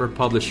former glamour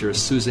publisher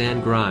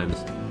Suzanne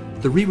Grimes.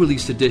 The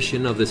re-released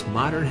edition of this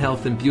modern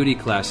health and beauty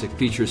classic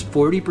features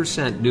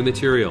 40% new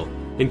material,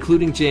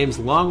 including James'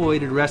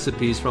 long-awaited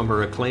recipes from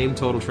her acclaimed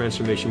Total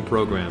Transformation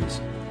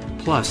programs,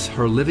 plus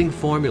her living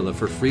formula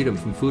for freedom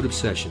from food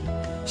obsession,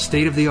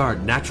 state-of-the-art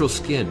natural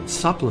skin,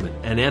 supplement,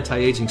 and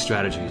anti-aging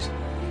strategies.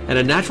 and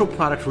a natural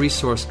product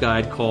resource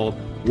guide called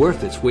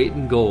Worth Its Weight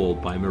in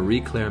Gold by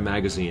Marie Claire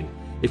Magazine.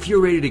 If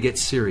you're ready to get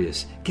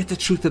serious, get the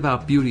truth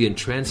about beauty and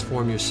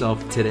transform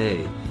yourself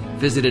today.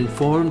 Visit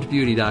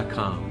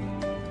informedbeauty.com.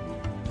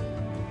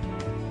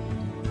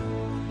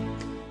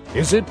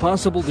 Is it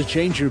possible to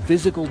change your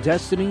physical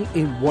destiny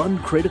in one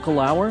critical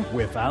hour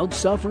without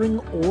suffering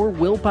or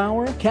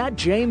willpower? Kat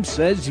James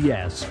says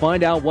yes.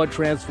 Find out what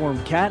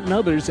transformed Kat and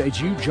others as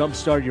you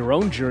jumpstart your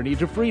own journey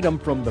to freedom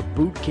from the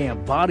boot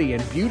camp body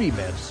and beauty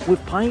myths.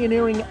 With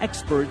pioneering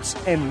experts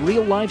and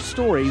real-life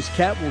stories,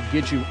 Kat will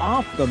get you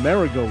off the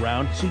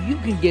merry-go-round so you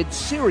can get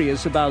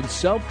serious about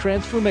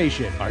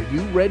self-transformation. Are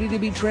you ready to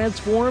be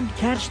transformed?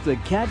 Catch the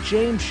Kat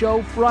James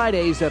Show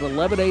Fridays at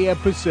 11 a.m.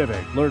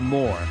 Pacific. Learn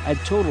more at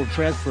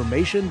TotalTransformation.com.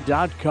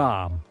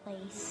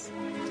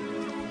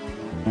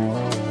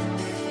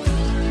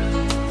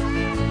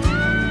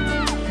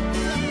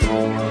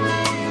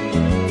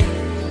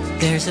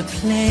 There's a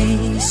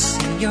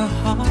place in your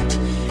heart,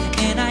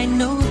 and I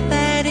know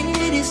that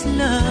it is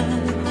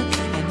love,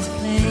 and this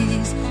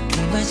place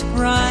is much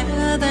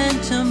brighter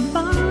than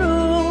tomorrow.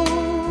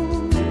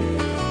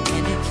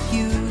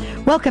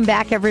 Welcome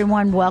back,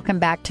 everyone. Welcome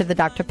back to the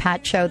Dr.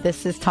 Pat Show.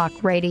 This is Talk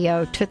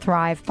Radio to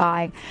Thrive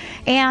By.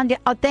 And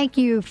thank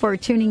you for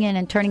tuning in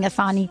and turning us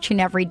on each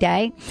and every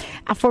day.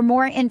 For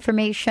more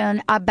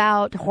information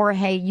about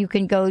Jorge, you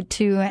can go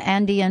to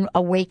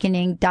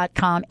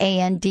AndeanAwakening.com,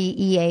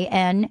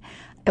 ANDEAN.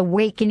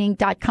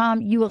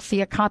 Awakening.com. You will see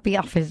a copy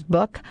of his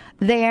book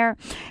there,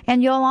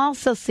 and you'll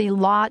also see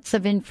lots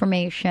of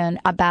information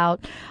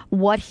about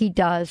what he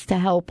does to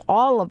help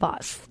all of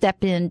us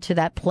step into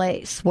that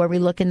place where we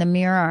look in the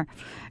mirror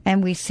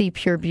and we see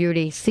pure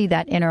beauty, see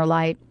that inner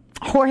light.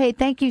 Jorge,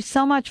 thank you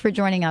so much for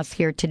joining us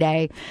here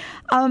today.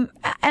 And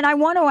I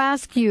want to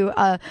ask you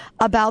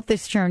about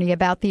this journey,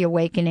 about the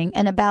awakening,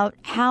 and about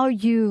how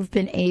you've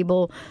been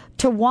able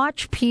to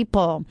watch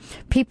people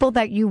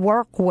that you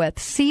work with,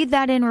 see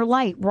that inner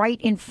light right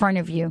in front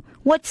of you.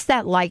 What's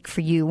that like for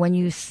you when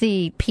you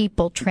see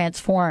people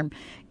transform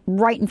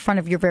right in front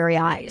of your very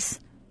eyes?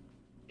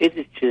 It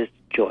is just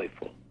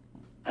joyful.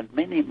 And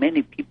many,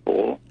 many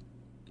people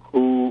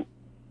who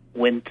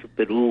went to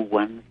Peru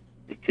once,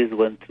 they just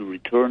want to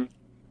return,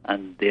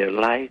 and their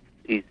life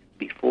is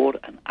before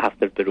and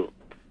after Peru.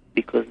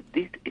 Because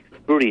these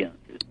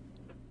experiences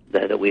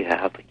that we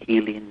have,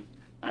 healing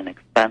and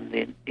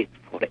expanding, it's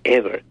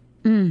forever.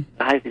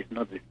 Life is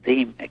not the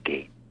same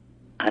again.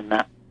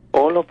 And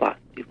all of us,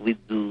 if we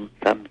do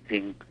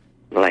something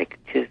like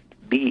just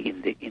be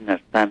in the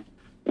inner sun,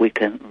 we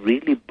can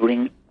really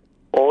bring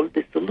all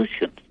the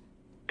solutions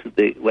to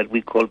the what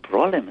we call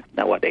problems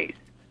nowadays.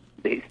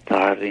 The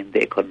starving,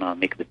 the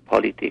economic, the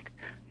politics,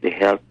 the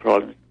health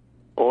problems,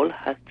 all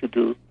has to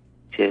do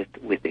just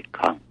with the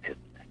consciousness.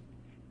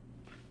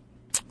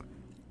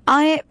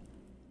 I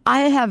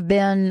have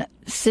been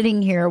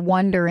sitting here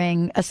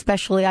wondering,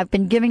 especially I've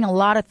been giving a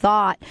lot of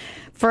thought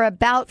for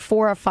about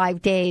 4 or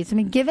 5 days. I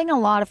mean, giving a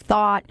lot of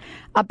thought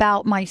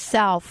about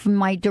myself,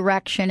 my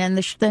direction, and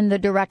the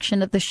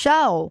direction of the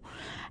show.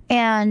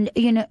 And,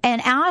 and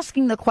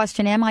asking the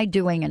question, am I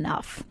doing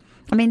enough?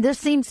 I mean, this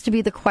seems to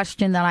be the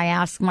question that I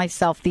ask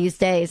myself these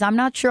days. I'm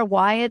not sure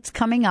why it's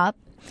coming up.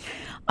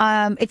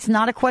 It's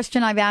not a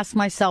question I've asked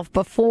myself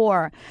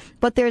before,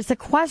 but there's a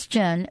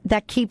question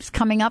that keeps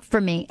coming up for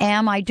me.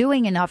 Am I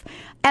doing enough?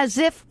 As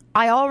if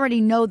I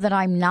already know that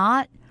I'm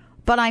not,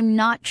 but I'm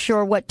not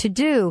sure what to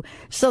do.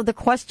 So the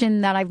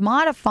question that I've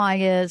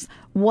modified is,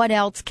 what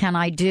else can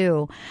I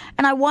do?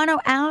 And I want to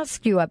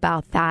ask you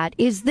about that.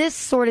 Is this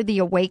sort of the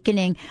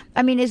awakening?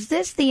 I mean, is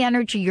this the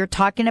energy you're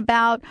talking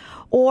about?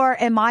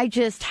 Or am I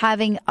just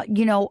having,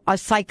 a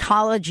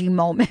psychology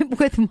moment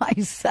with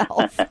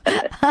myself?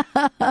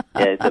 Yeah,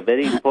 it's a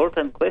very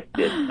important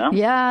question, no?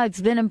 Yeah,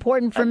 it's been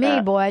important for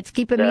me, boy. It's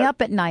keeping me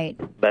up at night.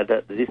 But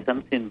there is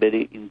something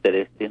very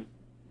interesting,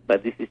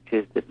 but this is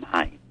just the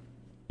mind.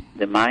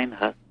 The mind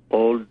has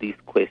all these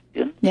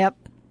questions. Yep.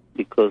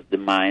 Because the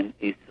mind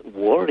is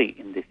worried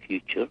in the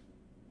future,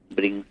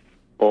 brings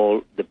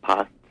all the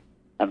past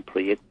and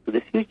projects to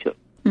the future.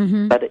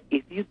 Mm-hmm. But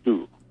if you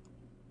do,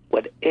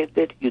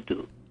 whatever you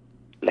do,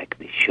 like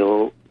the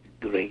show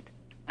is great,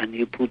 and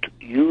you put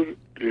your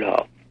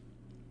love,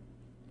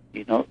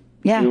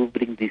 you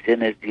bring this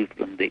energy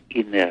from the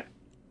inner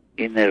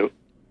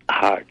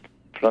heart,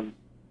 from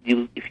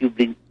you. If you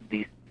bring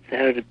this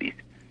service,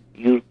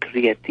 your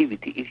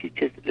creativity, if you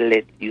just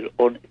let your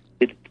own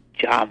spirit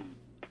jump,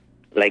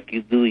 like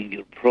you do in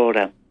your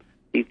program,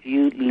 if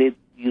you let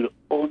your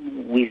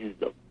own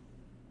wisdom,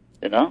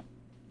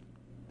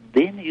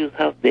 then you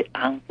have the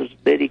answers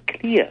very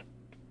clear.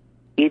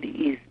 It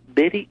is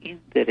very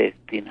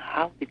interesting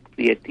how the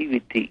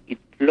creativity, it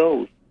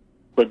flows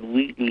when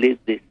we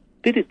let the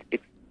spirit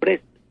express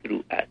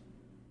through us.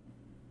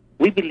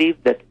 We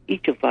believe that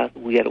each of us,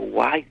 we are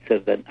wiser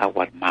than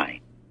our mind.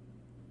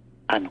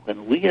 And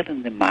when we are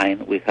in the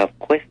mind, we have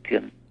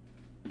questions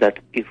that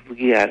if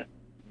we are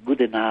good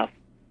enough,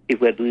 if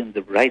we're doing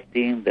the right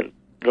thing, the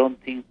wrong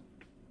thing,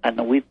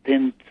 and we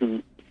tend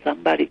to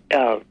somebody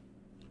else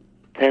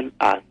tell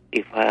us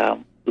if I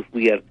am if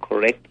we are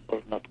correct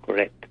or not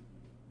correct.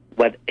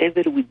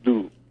 Whatever we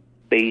do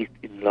based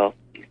in love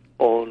is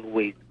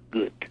always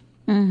good.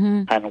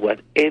 Mm-hmm. And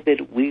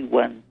whatever we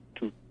want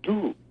to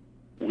do,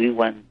 we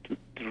want to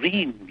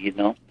dream,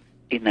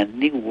 in a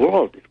new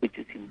world, which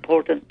is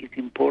important. It's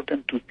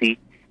important to see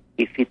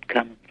if it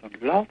comes from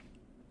love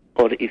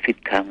or if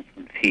it comes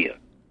from fear.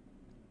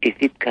 If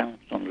it comes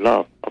from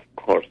love, of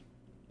course,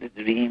 the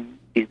dream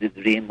is the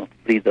dream of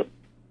freedom,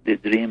 the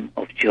dream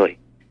of joy.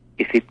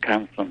 If it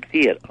comes from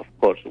fear, of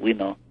course, we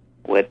know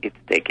where it's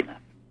taking us.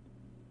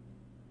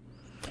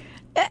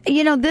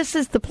 This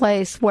is the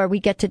place where we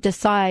get to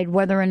decide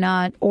whether or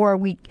not, or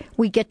we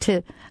get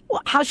to,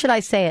 how should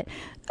I say it?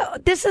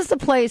 This is the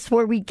place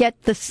where we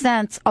get the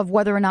sense of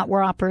whether or not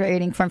we're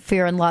operating from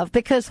fear and love.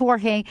 Because,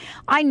 Jorge,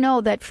 I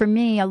know that for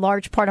me, a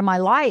large part of my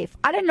life,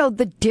 I didn't know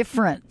the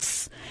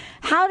difference.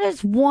 How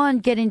does one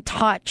get in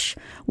touch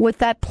with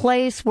that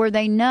place where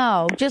they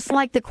know, just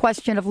like the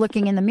question of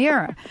looking in the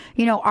mirror?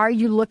 Are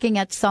you looking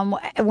at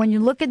when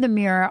you look in the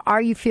mirror,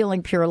 are you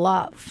feeling pure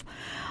love?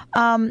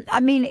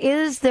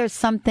 Is there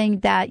something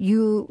that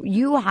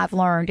you have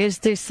learned? Is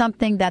there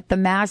something that the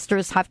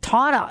masters have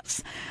taught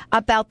us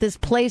about this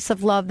place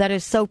of love that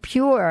is so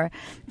pure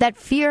that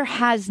fear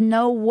has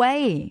no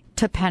way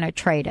to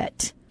penetrate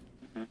it?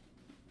 Mm-hmm.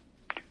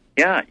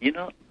 Yeah,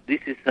 this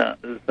is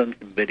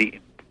something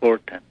very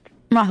important.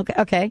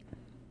 Okay.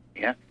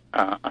 Yes,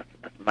 as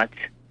much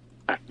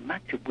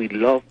we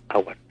love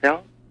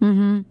ourselves,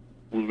 mm-hmm.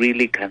 we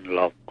really can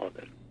love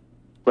others.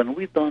 When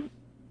we don't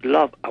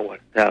love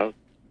ourselves,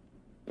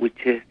 we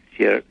just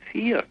share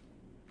fear.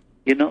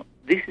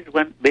 This is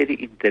one very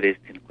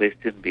interesting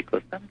question,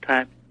 because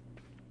sometimes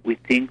we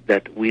think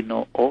that we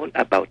know all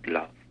about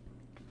love.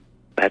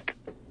 But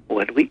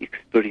what we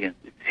experience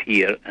is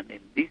fear, and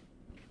in this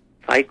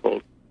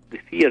cycle, the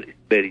fear is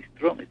very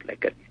strong. It's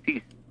like a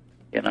disease,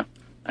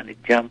 and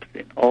it jumps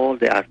in all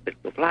the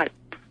aspects of life.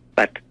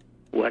 But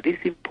what is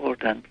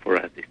important for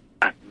us is,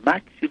 as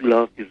much you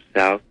love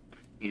yourself,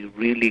 you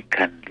really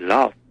can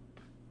love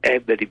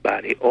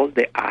everybody, all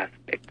the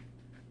aspects.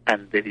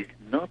 And there is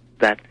not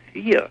that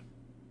fear,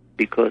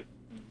 because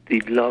the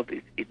love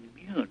is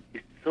immune.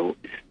 It's so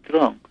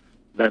strong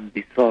that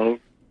dissolves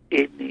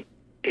any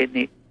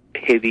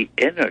heavy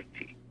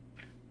energy.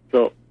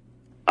 So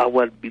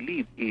our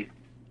belief is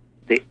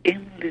the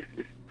endless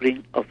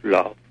spring of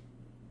love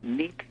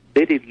needs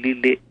very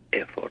little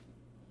effort.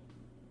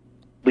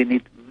 We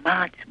need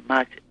much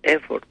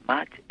effort,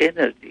 much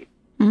energy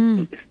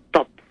to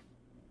stop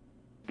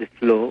the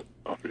flow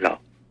of love.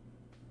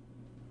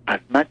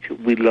 As much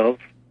we love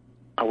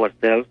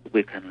ourselves,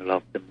 we can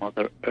love the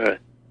Mother Earth,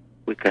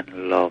 we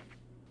can love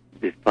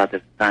the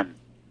Father Sun,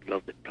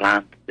 love the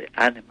plants, the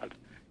animals,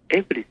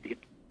 everything,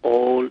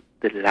 all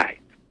the life.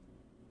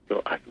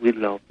 So as we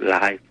love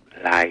life,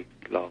 life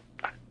loves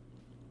us.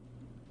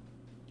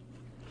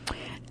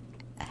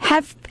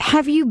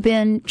 Have you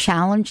been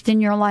challenged in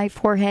your life,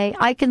 Jorge?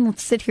 I can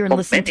sit here and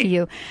listen to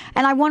you,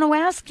 and I want to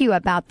ask you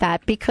about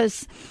that,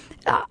 because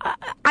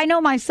I know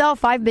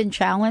myself, I've been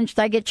challenged.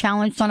 I get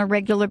challenged on a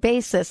regular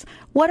basis.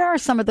 What are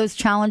some of those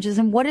challenges,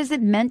 and what has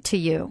it meant to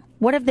you?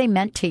 What have they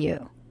meant to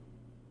you?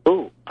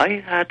 Oh,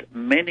 I had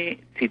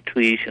many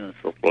situations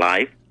of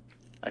life.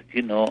 As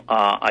you know,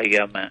 I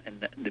am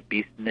in the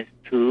business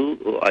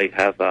too. I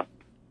have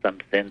some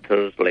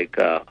centers like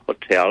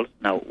hotels.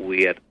 Now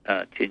we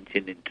are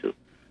changing into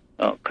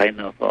kind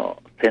of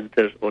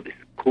centers or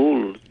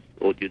schools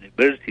or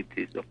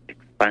universities of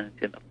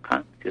expansion of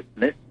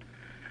consciousness.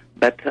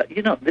 But,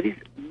 there is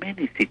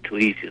many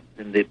situations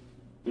in the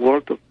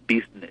world of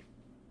business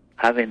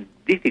having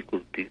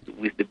difficulties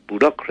with the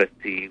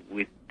bureaucracy,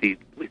 with the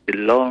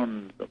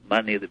loans of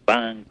money, the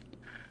banks,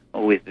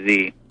 with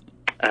the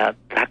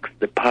tax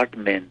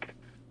department,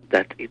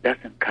 that it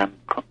doesn't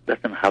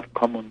have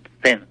common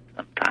sense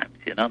sometimes,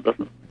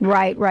 doesn't.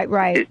 Right.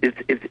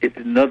 It's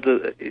not.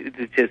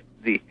 It's just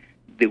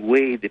the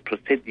way, the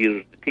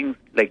procedure, things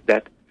like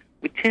that.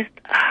 We just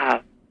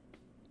have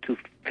to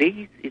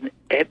face in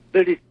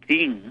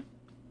everything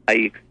I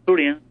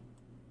experience.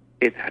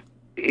 It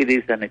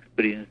is an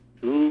experience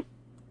to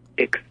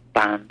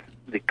expand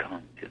the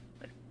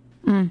consciousness.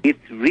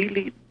 It's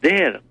really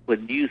there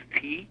when you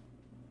see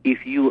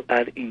if you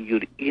are in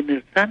your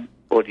inner sun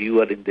or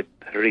you are in the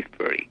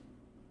periphery.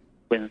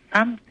 When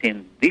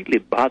something really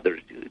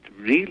bothers you, it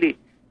really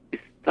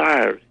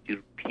starves your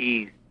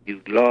peace, your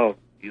love,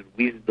 your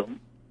wisdom.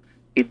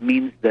 It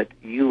means that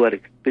you are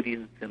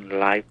experiencing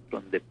life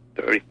from the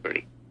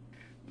periphery.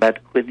 But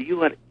when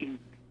you are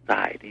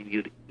inside, in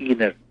your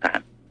inner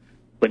sun,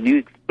 when you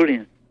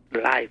experience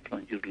life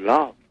from your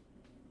love,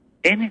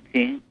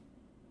 anything,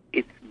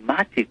 it's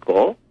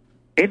magical.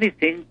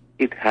 Anything,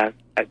 it has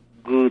a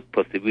good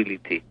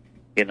possibility,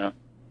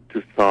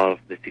 to solve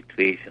the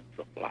situations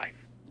of life.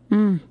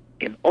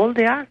 In all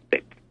the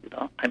aspects,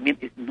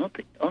 it's not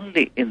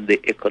only in the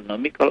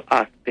economical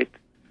aspect,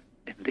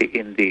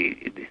 in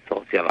the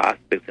social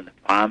aspects, in the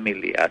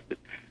family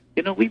aspect.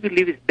 We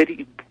believe it's very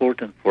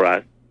important for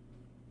us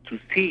to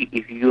see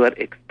if you are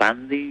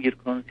expanding your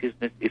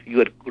consciousness, if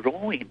you are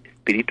growing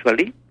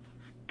spiritually,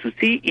 to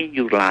see in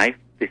your life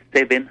the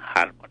 7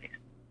 harmonies.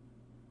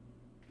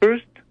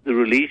 First, the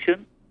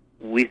relation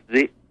with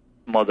the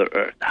Mother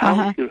Earth.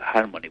 How is your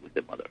harmony with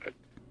the Mother Earth?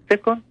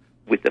 Second,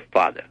 with the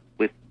Father,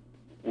 with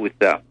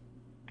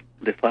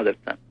the Father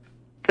Son.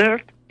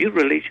 Third, your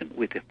relation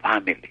with the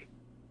family.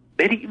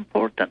 Very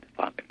important,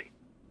 family.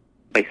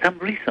 By some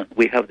reason,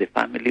 we have the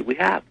family we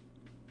have.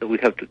 So we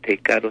have to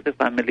take care of the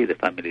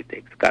family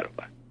takes care of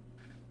us.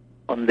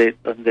 On the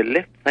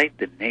left side,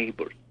 the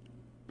neighbors.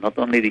 Not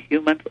only the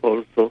humans,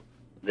 also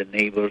the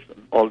neighbors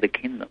and all the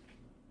kingdoms.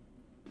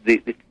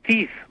 The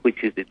fifth,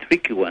 which is the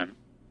tricky one,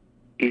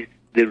 is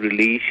the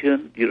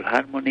relation, your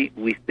harmony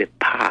with the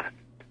past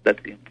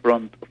that's in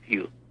front of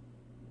you.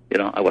 You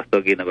know, I was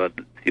talking about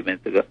a few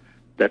minutes ago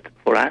that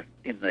for us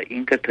in the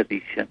Inca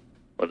tradition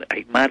or the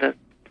Aymaras,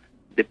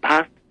 the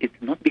past is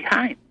not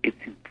behind,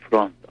 it's in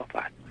front of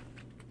us.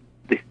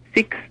 The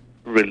sixth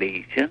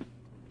relation,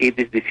 it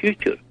is the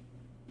future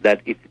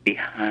that is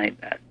behind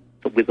us,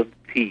 so we don't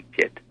see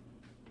it yet.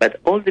 But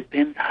all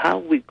depends how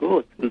we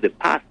go through the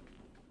past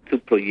to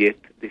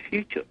project the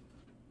future.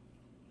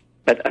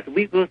 But as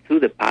we go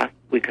through the past,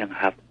 we can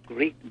have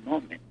great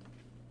moments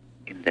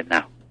in the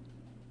now,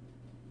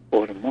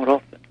 or more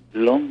often,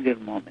 longer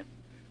moments,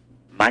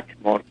 much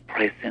more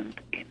present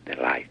in the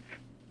life,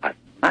 as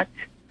much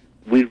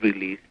we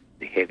release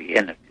the heavy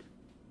energy.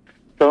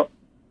 So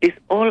it's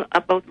all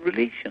about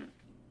relations,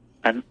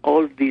 and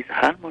all this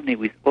harmony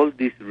with all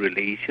these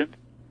relations,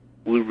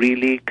 we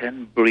really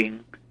can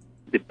bring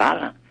the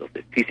balance of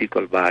the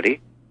physical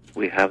body.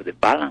 We have the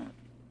balance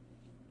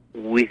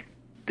with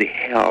the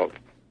health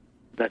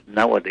that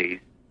nowadays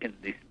in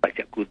this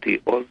Pachacuti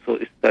also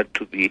start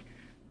to be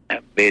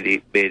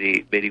very,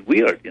 very, very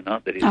weird. You know,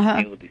 there is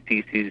new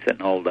diseases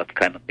and all that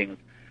kind of things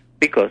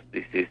because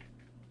this is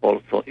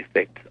also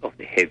effects of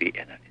the heavy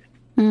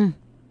energy.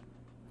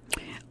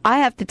 I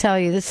have to tell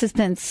you, this has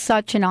been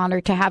such an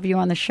honor to have you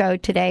on the show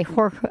today.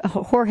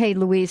 Jorge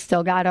Luis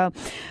Delgado,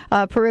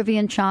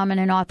 Peruvian shaman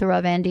and author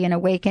of Andean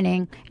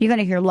Awakening. You're going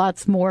to hear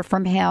lots more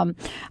from him,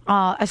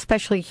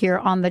 especially here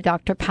on the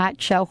Dr.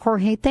 Pat Show.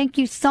 Jorge, thank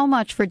you so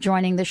much for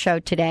joining the show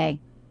today.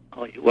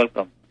 Oh, you're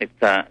welcome.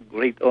 It's a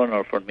great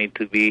honor for me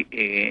to be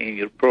in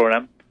your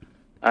program.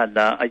 And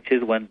I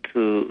just want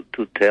to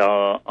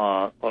tell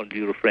all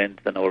your friends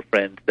and our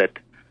friends that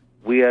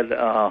we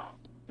are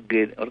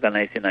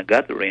organizing a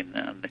gathering,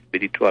 a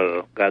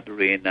spiritual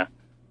gathering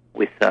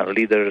with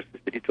leaders,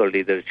 spiritual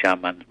leaders,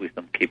 shamans,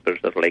 wisdom keepers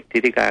of Lake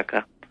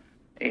Titicaca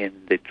in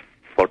the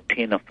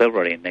 14th of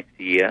February next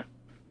year,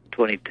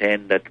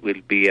 2010. That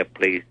will be a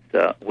place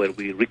where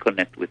we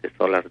reconnect with the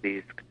solar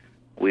disk.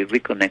 We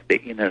reconnect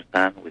the inner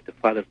sun with the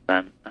Father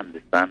Sun and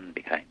the sun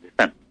behind the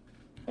sun,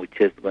 which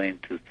is going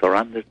to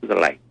surrender to the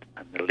light.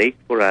 And the lake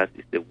for us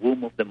is the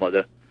womb of the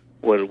mother,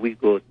 where we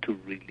go to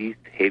release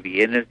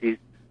heavy energies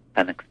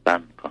and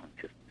expand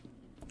consciousness.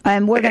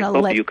 And we're going to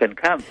let you can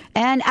come.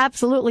 And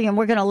absolutely, and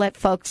we're going to let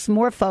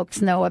more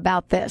folks know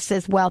about this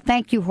as well.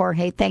 Thank you,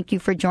 Jorge. Thank you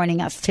for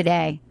joining us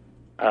today.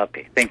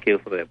 Okay, thank you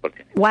for the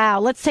opportunity. Wow,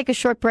 let's take a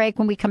short break.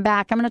 When we come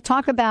back, I'm going to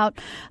talk about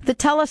the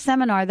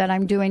teleseminar that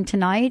I'm doing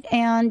tonight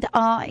and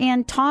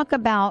talk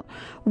about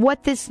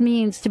what this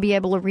means to be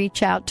able to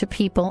reach out to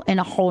people in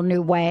a whole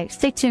new way.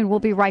 Stay tuned. We'll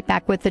be right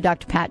back with the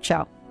Dr. Pat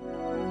Show.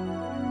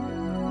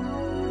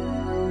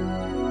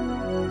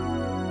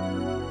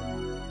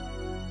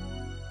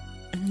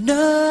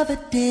 Another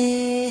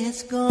day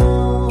has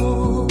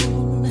gone.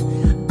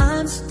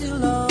 I'm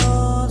still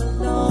all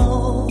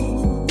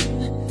alone.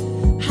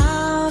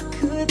 How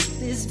could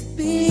this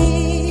be?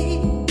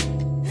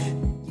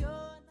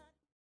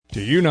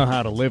 Do you know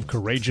how to live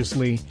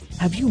courageously?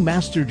 Have you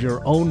mastered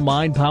your own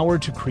mind power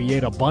to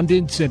create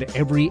abundance in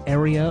every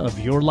area of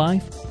your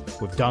life?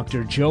 With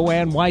Dr.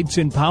 Joanne White's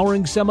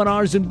empowering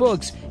seminars and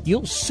books,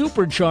 you'll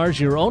supercharge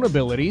your own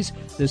abilities.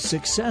 The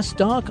Success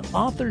Doc,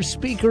 author,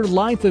 speaker,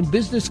 life, and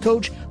business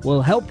coach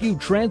will help you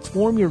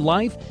transform your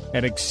life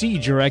and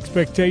exceed your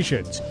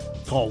expectations.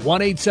 Call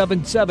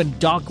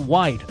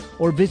 1-877-DOC-WHITE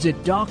or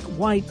visit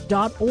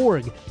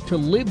docwhite.org to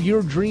live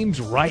your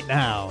dreams right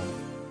now.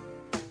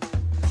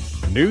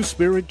 New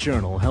Spirit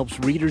Journal helps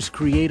readers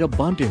create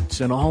abundance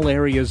in all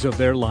areas of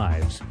their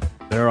lives.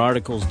 Their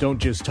articles don't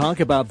just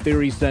talk about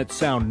theories that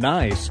sound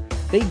nice.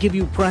 They give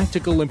you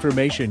practical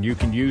information you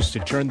can use to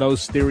turn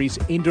those theories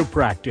into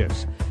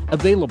practice.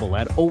 Available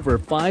at over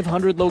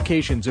 500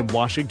 locations in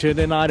Washington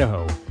and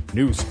Idaho,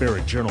 New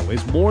Spirit Journal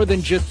is more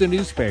than just a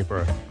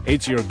newspaper.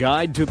 It's your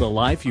guide to the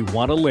life you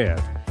want to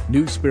live.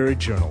 New Spirit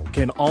Journal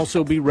can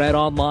also be read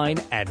online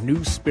at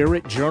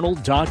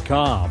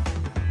newspiritjournal.com.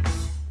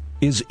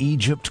 Is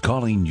Egypt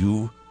calling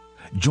you?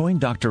 Join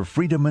Dr.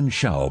 Friedemann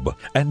Schaub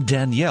and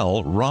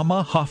Danielle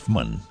Rama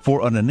Hoffman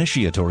for an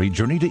initiatory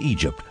journey to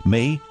Egypt,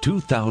 May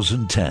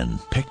 2010.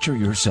 Picture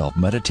yourself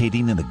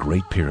meditating in the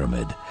Great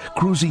Pyramid,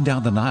 cruising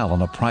down the Nile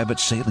on a private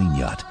sailing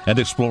yacht, and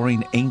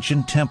exploring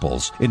ancient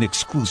temples in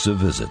exclusive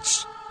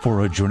visits.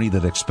 For a journey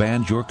that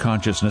expands your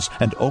consciousness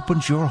and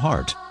opens your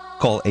heart,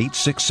 call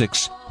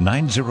 866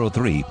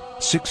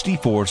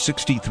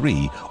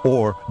 903-6463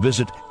 or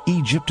visit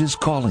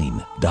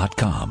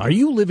EgyptIsCalling.com. Are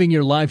you living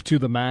your life to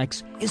the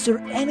max? Is there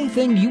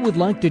anything you would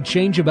like to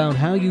change about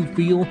how you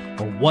feel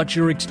or what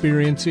you're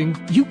experiencing?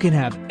 You can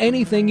have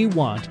anything you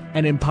want,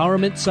 and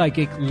empowerment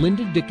psychic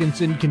Linda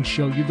Dickinson can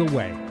show you the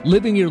way.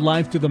 Living your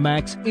life to the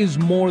max is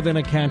more than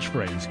a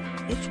catchphrase.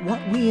 It's what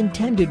we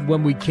intended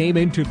when we came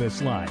into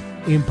this life.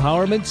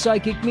 Empowerment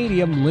psychic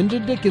medium Linda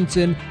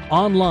Dickinson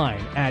online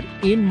at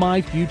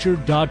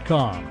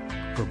inmyfuture.com.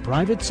 For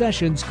private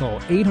sessions, call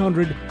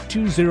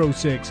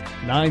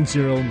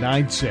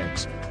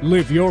 800-206-9096.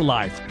 Live your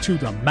life to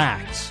the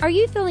max. Are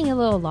you feeling a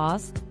little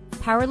lost?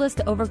 Powerless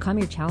to overcome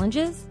your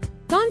challenges?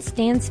 Dawn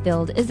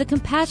Stansfield is a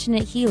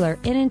compassionate healer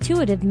and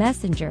intuitive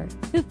messenger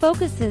who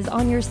focuses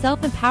on your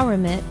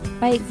self-empowerment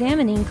by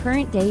examining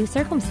current-day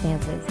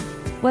circumstances,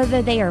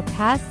 whether they are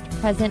past,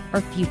 present,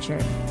 or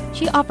future.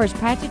 She offers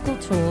practical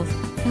tools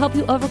to help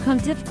you overcome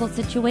difficult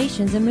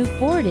situations and move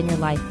forward in your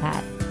life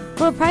path.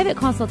 For a private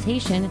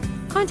consultation,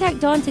 contact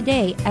Dawn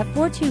today at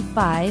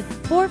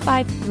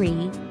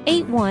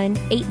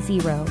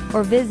 425-453-8180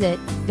 or visit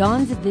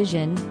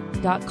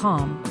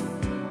dawnsvision.com.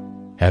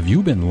 Have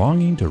you been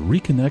longing to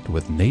reconnect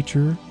with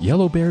nature?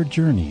 Yellow Bear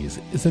Journeys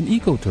is an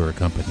eco-tour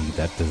company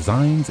that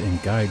designs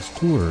and guides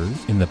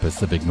tours in the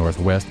Pacific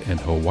Northwest and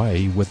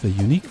Hawaii with the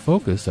unique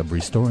focus of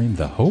restoring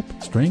the hope,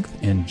 strength,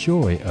 and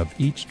joy of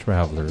each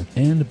traveler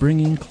and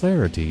bringing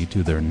clarity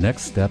to their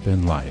next step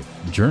in life.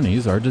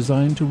 Journeys are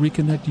designed to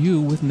reconnect you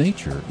with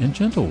nature in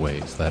gentle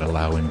ways that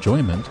allow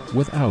enjoyment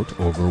without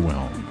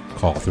overwhelm.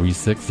 Call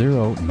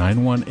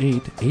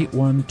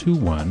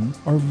 360-918-8121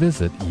 or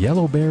visit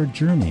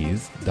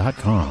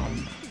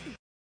yellowbearjourneys.com.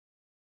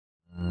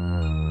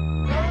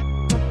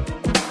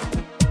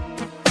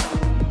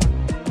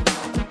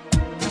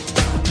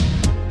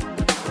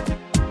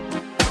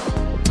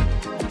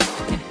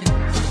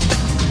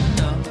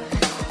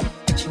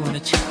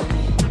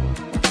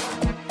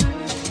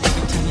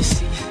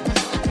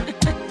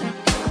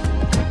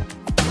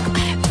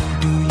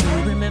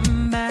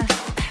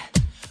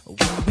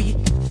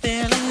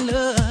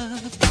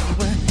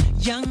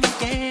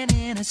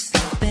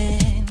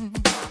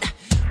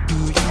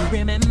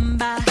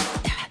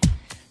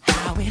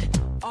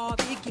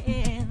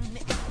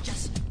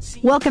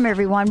 Welcome,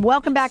 everyone.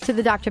 Welcome back to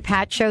the Dr.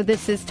 Pat Show.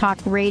 This is Talk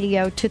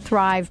Radio to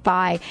Thrive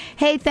By.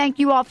 Hey, thank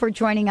you all for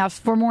joining us.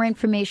 For more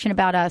information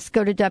about us,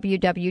 go to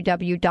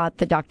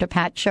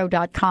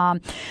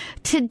www.thedrpatshow.com.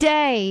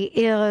 Today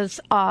is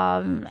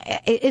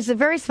a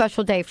very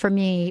special day for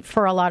me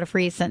for a lot of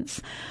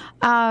reasons.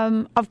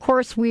 Of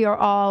course, we are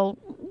all,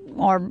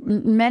 or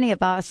many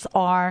of us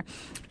are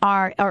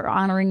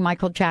honoring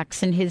Michael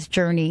Jackson, his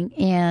journey,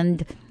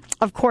 and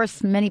of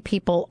course, many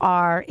people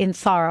are in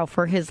sorrow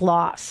for his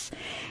loss.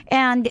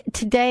 And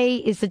today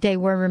is the day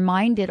we're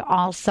reminded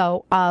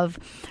also of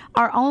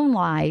our own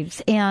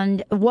lives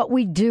and what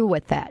we do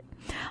with that.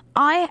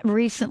 I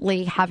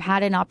recently have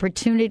had an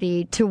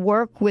opportunity to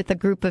work with a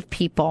group of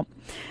people,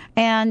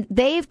 and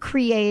they've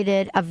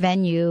created a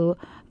venue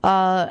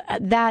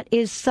that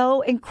is so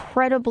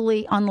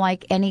incredibly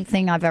unlike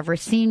anything I've ever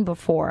seen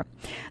before.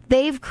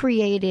 They've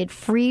created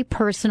free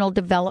personal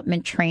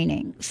development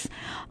trainings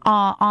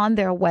on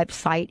their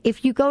website.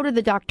 If you go to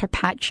the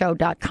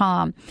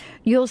drpatshow.com,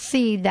 you'll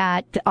see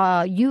that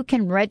you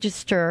can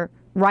register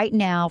right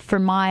now for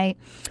my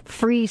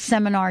free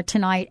seminar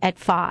tonight at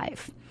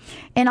 5.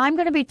 And I'm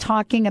going to be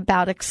talking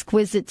about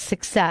exquisite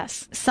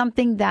success,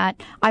 something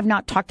that I've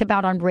not talked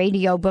about on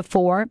radio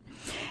before.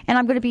 And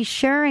I'm going to be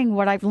sharing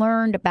what I've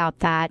learned about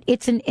that.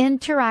 It's an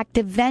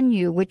interactive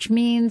venue, which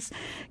means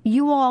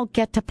you all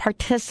get to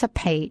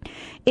participate.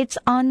 It's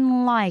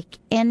unlike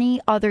any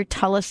other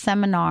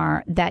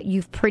teleseminar that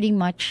you've pretty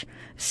much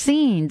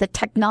seen. The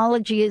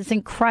technology is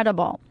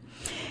incredible.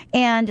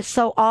 And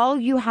so all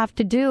you have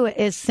to do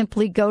is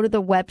simply go to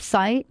the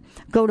website,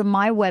 go to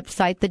my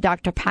website,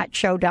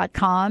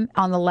 thedrpatshow.com.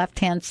 On the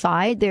left-hand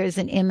side, there's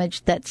an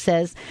image that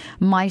says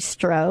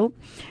Maestro,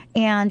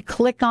 and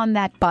click on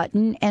that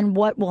button. And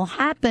what will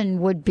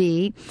happen would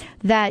be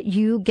that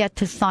you get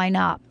to sign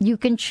up. You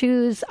can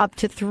choose up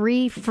to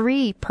 3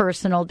 free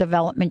personal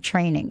development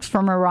trainings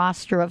from a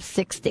roster of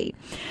 60.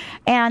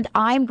 And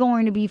I'm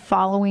going to be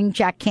following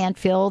Jack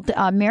Canfield.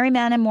 Mary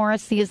Mann and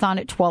Morrissey is on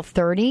at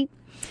 12:30.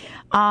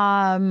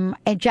 And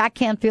Jack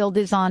Canfield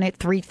is on at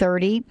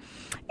 3:30,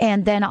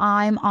 and then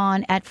I'm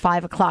on at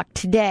 5 o'clock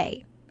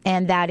today,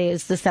 and that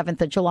is the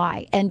 7th of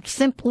July. And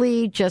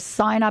simply just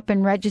sign up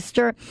and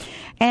register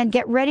and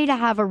get ready to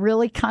have a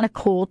really kind of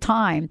cool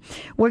time.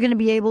 We're going to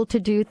be able to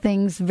do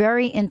things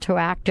very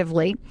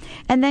interactively,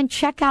 and then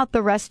check out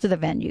the rest of the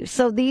venue.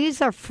 So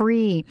these are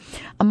free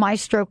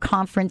Maestro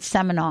Conference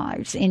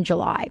seminars in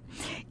July.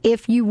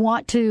 If you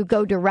want to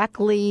go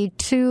directly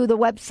to the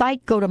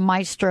website, go to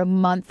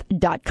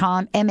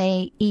maestromonth.com,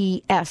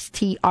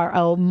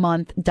 maestro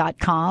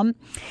month.com,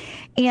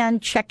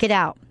 and check it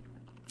out.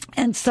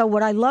 And so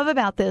what I love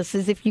about this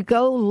is if you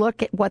go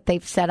look at what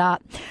they've set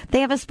up, they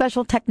have a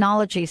special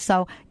technology.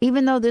 So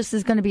even though this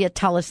is going to be a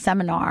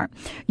teleseminar,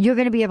 you're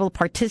going to be able to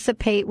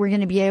participate. We're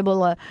going to be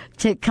able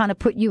to kind of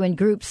put you in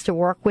groups to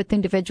work with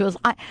individuals.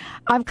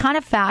 I'm kind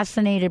of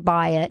fascinated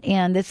by it,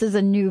 and this is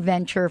a new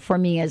venture for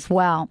me as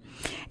well.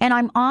 And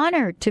I'm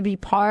honored to be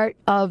part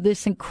of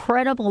this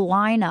incredible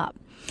lineup.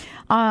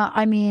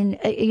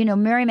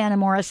 Mary Mana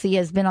Morrissey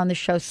has been on the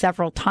show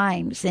several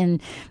times.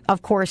 And,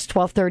 of course,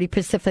 12:30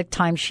 Pacific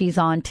time, she's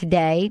on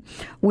today,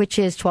 which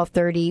is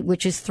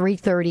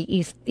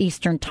 3:30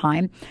 Eastern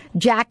time.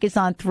 Jack is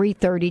on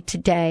 3:30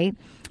 today,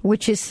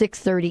 which is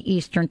 6:30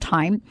 Eastern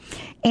time.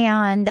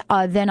 And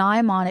then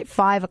I'm on at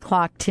 5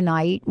 o'clock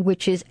tonight,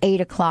 which is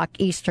 8 o'clock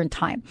Eastern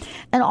time.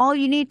 And all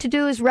you need to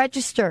do is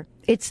register.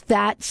 It's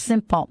that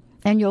simple.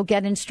 And you'll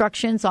get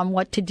instructions on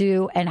what to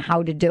do and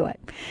how to do it.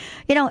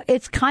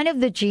 It's kind of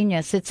the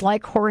genius. It's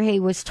like Jorge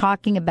was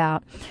talking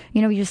about.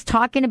 He was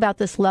talking about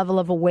this level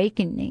of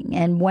awakening.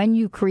 And when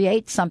you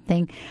create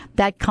something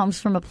that comes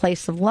from a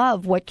place of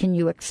love, what can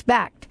you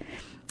expect?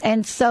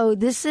 And so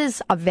this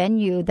is a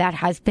venue that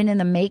has been in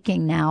the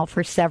making now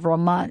for several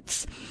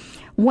months.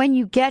 When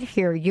you get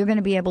here, you're going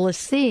to be able to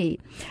see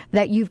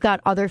that you've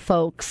got other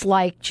folks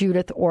like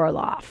Judith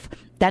Orloff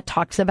that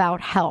talks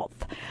about health.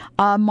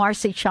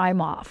 Marcy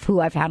Shimoff, who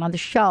I've had on the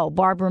show,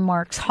 Barbara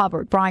Marks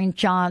Hubbard, Brian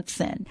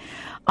Johnson,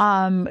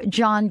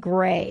 John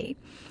Gray,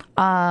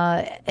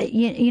 and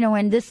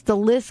the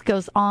list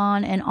goes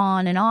on and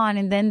on and on.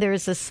 And then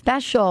there's a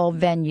special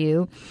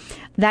venue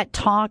that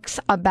talks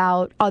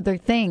about other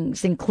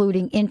things,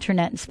 including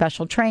internet and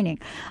special training.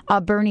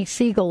 Bernie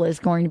Siegel is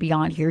going to be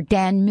on here.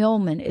 Dan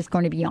Millman is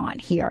going to be on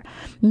here.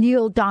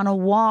 Neil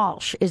Donald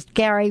Walsh is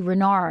Gary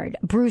Renard,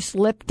 Bruce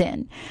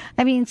Lipton.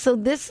 So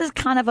this is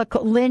kind of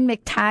Lynn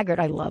McTaggart.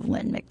 I love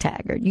Lynn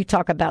McTaggart. You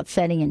talk about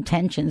setting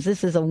intentions.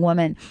 This is a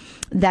woman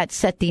that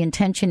set the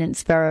intention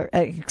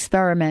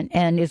experiment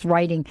and is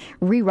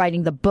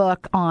rewriting the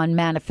book on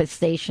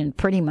manifestation,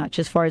 pretty much,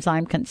 as far as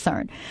I'm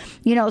concerned.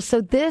 So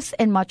this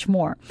and much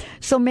more.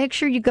 So make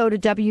sure you go to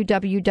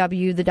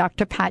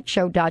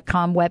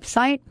www.thedrpatshow.com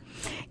website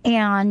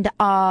and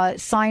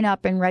sign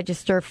up and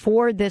register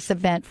for this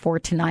event for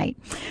tonight.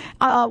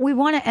 We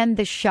want to end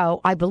the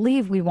show. I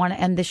believe we want to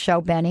end the show,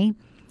 Benny,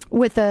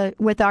 with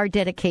our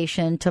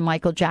dedication to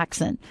Michael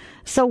Jackson.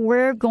 So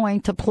we're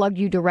going to plug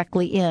you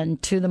directly in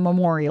to the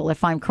memorial,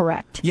 if I'm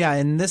correct. Yeah,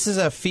 and this is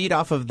a feed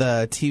off of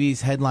the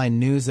TV's headline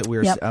news that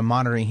we're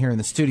monitoring here in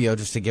the studio,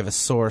 just to give a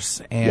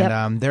source.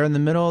 And they're in the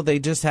middle. They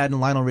just had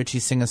Lionel Richie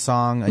sing a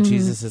song,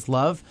 Jesus is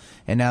Love,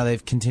 and now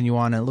they've continued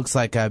on. And it looks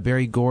like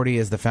Barry Gordy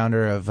is the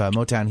founder of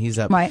Motown. He's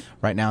up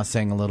right now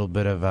saying a little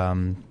bit of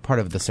part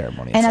of the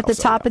ceremony. And at the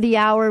top of the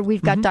hour,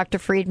 we've got Dr.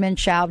 Friedman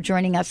Schaub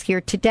joining us here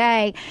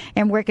today,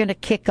 and we're going to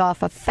kick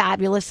off a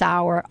fabulous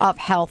hour of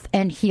health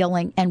and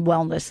healing and wellness.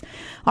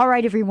 All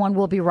right, everyone,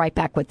 we'll be right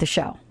back with the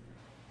show.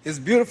 His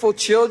beautiful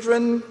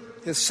children,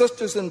 his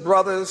sisters and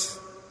brothers,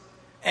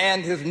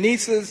 and his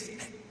nieces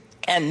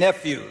and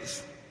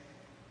nephews.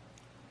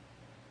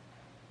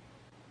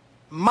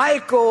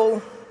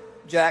 Michael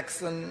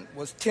Jackson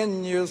was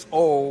 10 years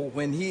old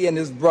when he and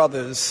his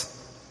brothers,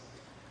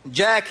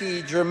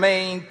 Jackie,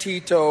 Jermaine,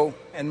 Tito,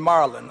 and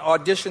Marlon,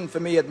 auditioned for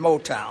me at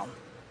Motown.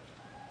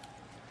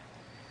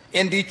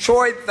 In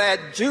Detroit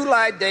that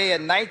July day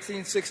in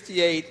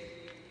 1968,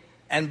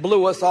 and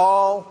blew us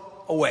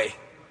all away.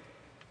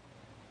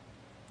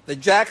 The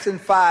Jackson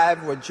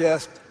 5 were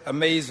just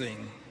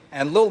amazing,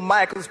 and little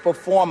Michael's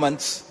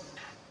performance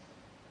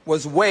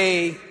was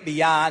way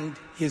beyond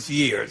his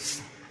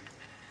years.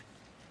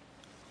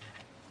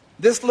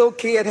 This little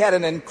kid had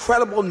an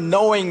incredible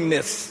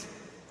knowingness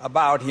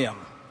about him.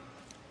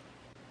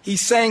 He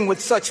sang with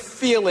such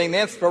feeling and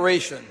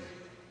inspiration.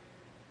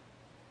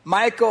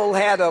 Michael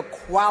had a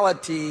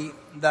quality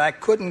that I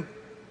couldn't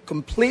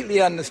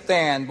completely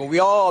understand, but we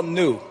all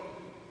knew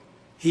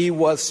he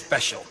was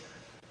special.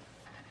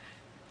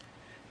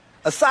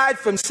 Aside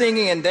from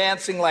singing and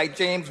dancing like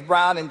James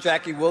Brown and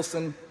Jackie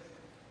Wilson,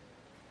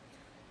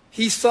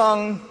 he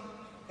sung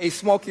a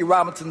Smokey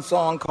Robinson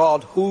song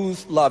called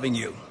Who's Loving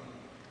You?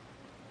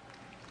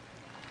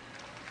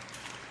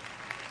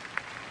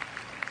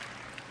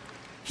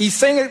 He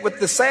sang it with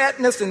the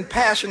sadness and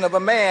passion of a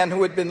man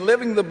who had been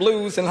living the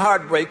blues and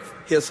heartbreak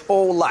his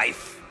whole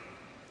life.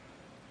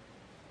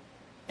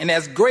 And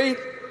as great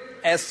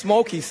as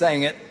Smokey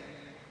sang it,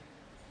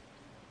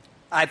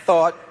 I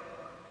thought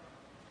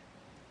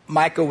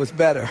Michael was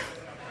better.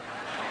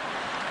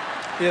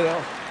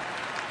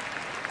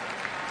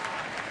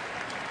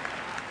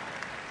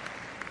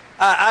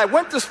 I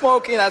went to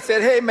Smokey and I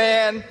said, hey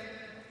man,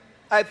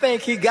 I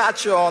think he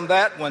got you on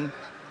that one.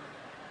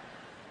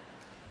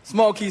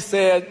 Smokey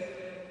said,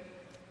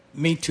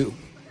 me too.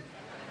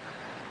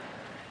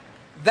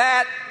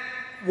 That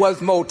was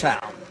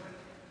Motown.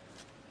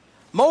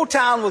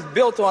 Motown was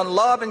built on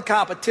love and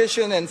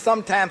competition, and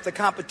sometimes the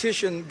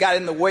competition got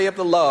in the way of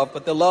the love,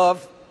 but the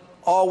love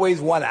always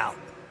won out.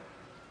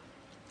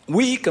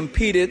 We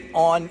competed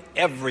on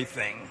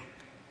everything.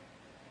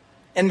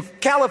 In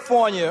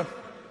California,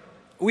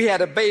 we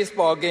had a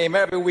baseball game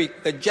every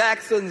week, the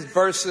Jacksons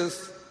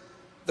versus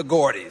the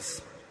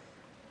Gordys.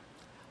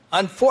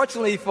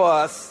 Unfortunately for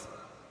us,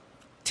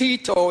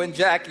 Tito and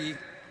Jackie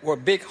were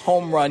big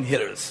home run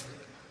hitters.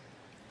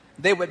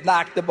 They would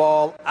knock the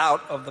ball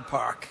out of the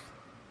park.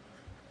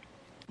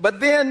 But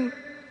then,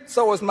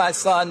 so was my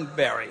son,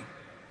 Barry.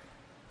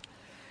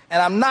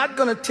 And I'm not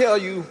going to tell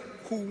you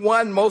who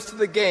won most of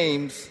the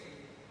games,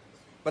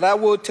 but I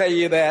will tell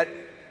you that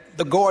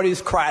the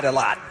Gordys cried a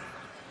lot.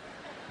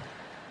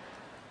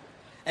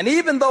 And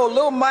even though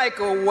little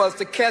Michael was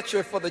the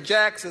catcher for the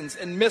Jacksons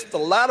and missed a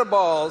lot of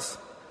balls,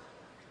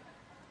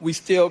 we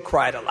still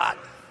cried a lot.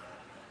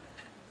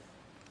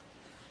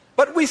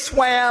 But we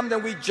swam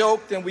and we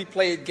joked and we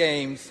played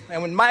games.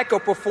 And when Michael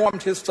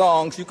performed his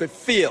songs, you could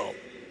feel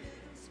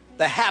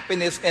the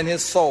happiness in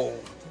his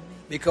soul,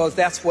 because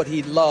that's what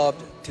he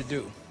loved to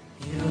do.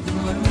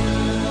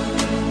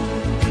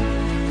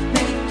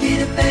 Make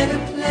it a better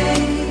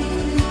place.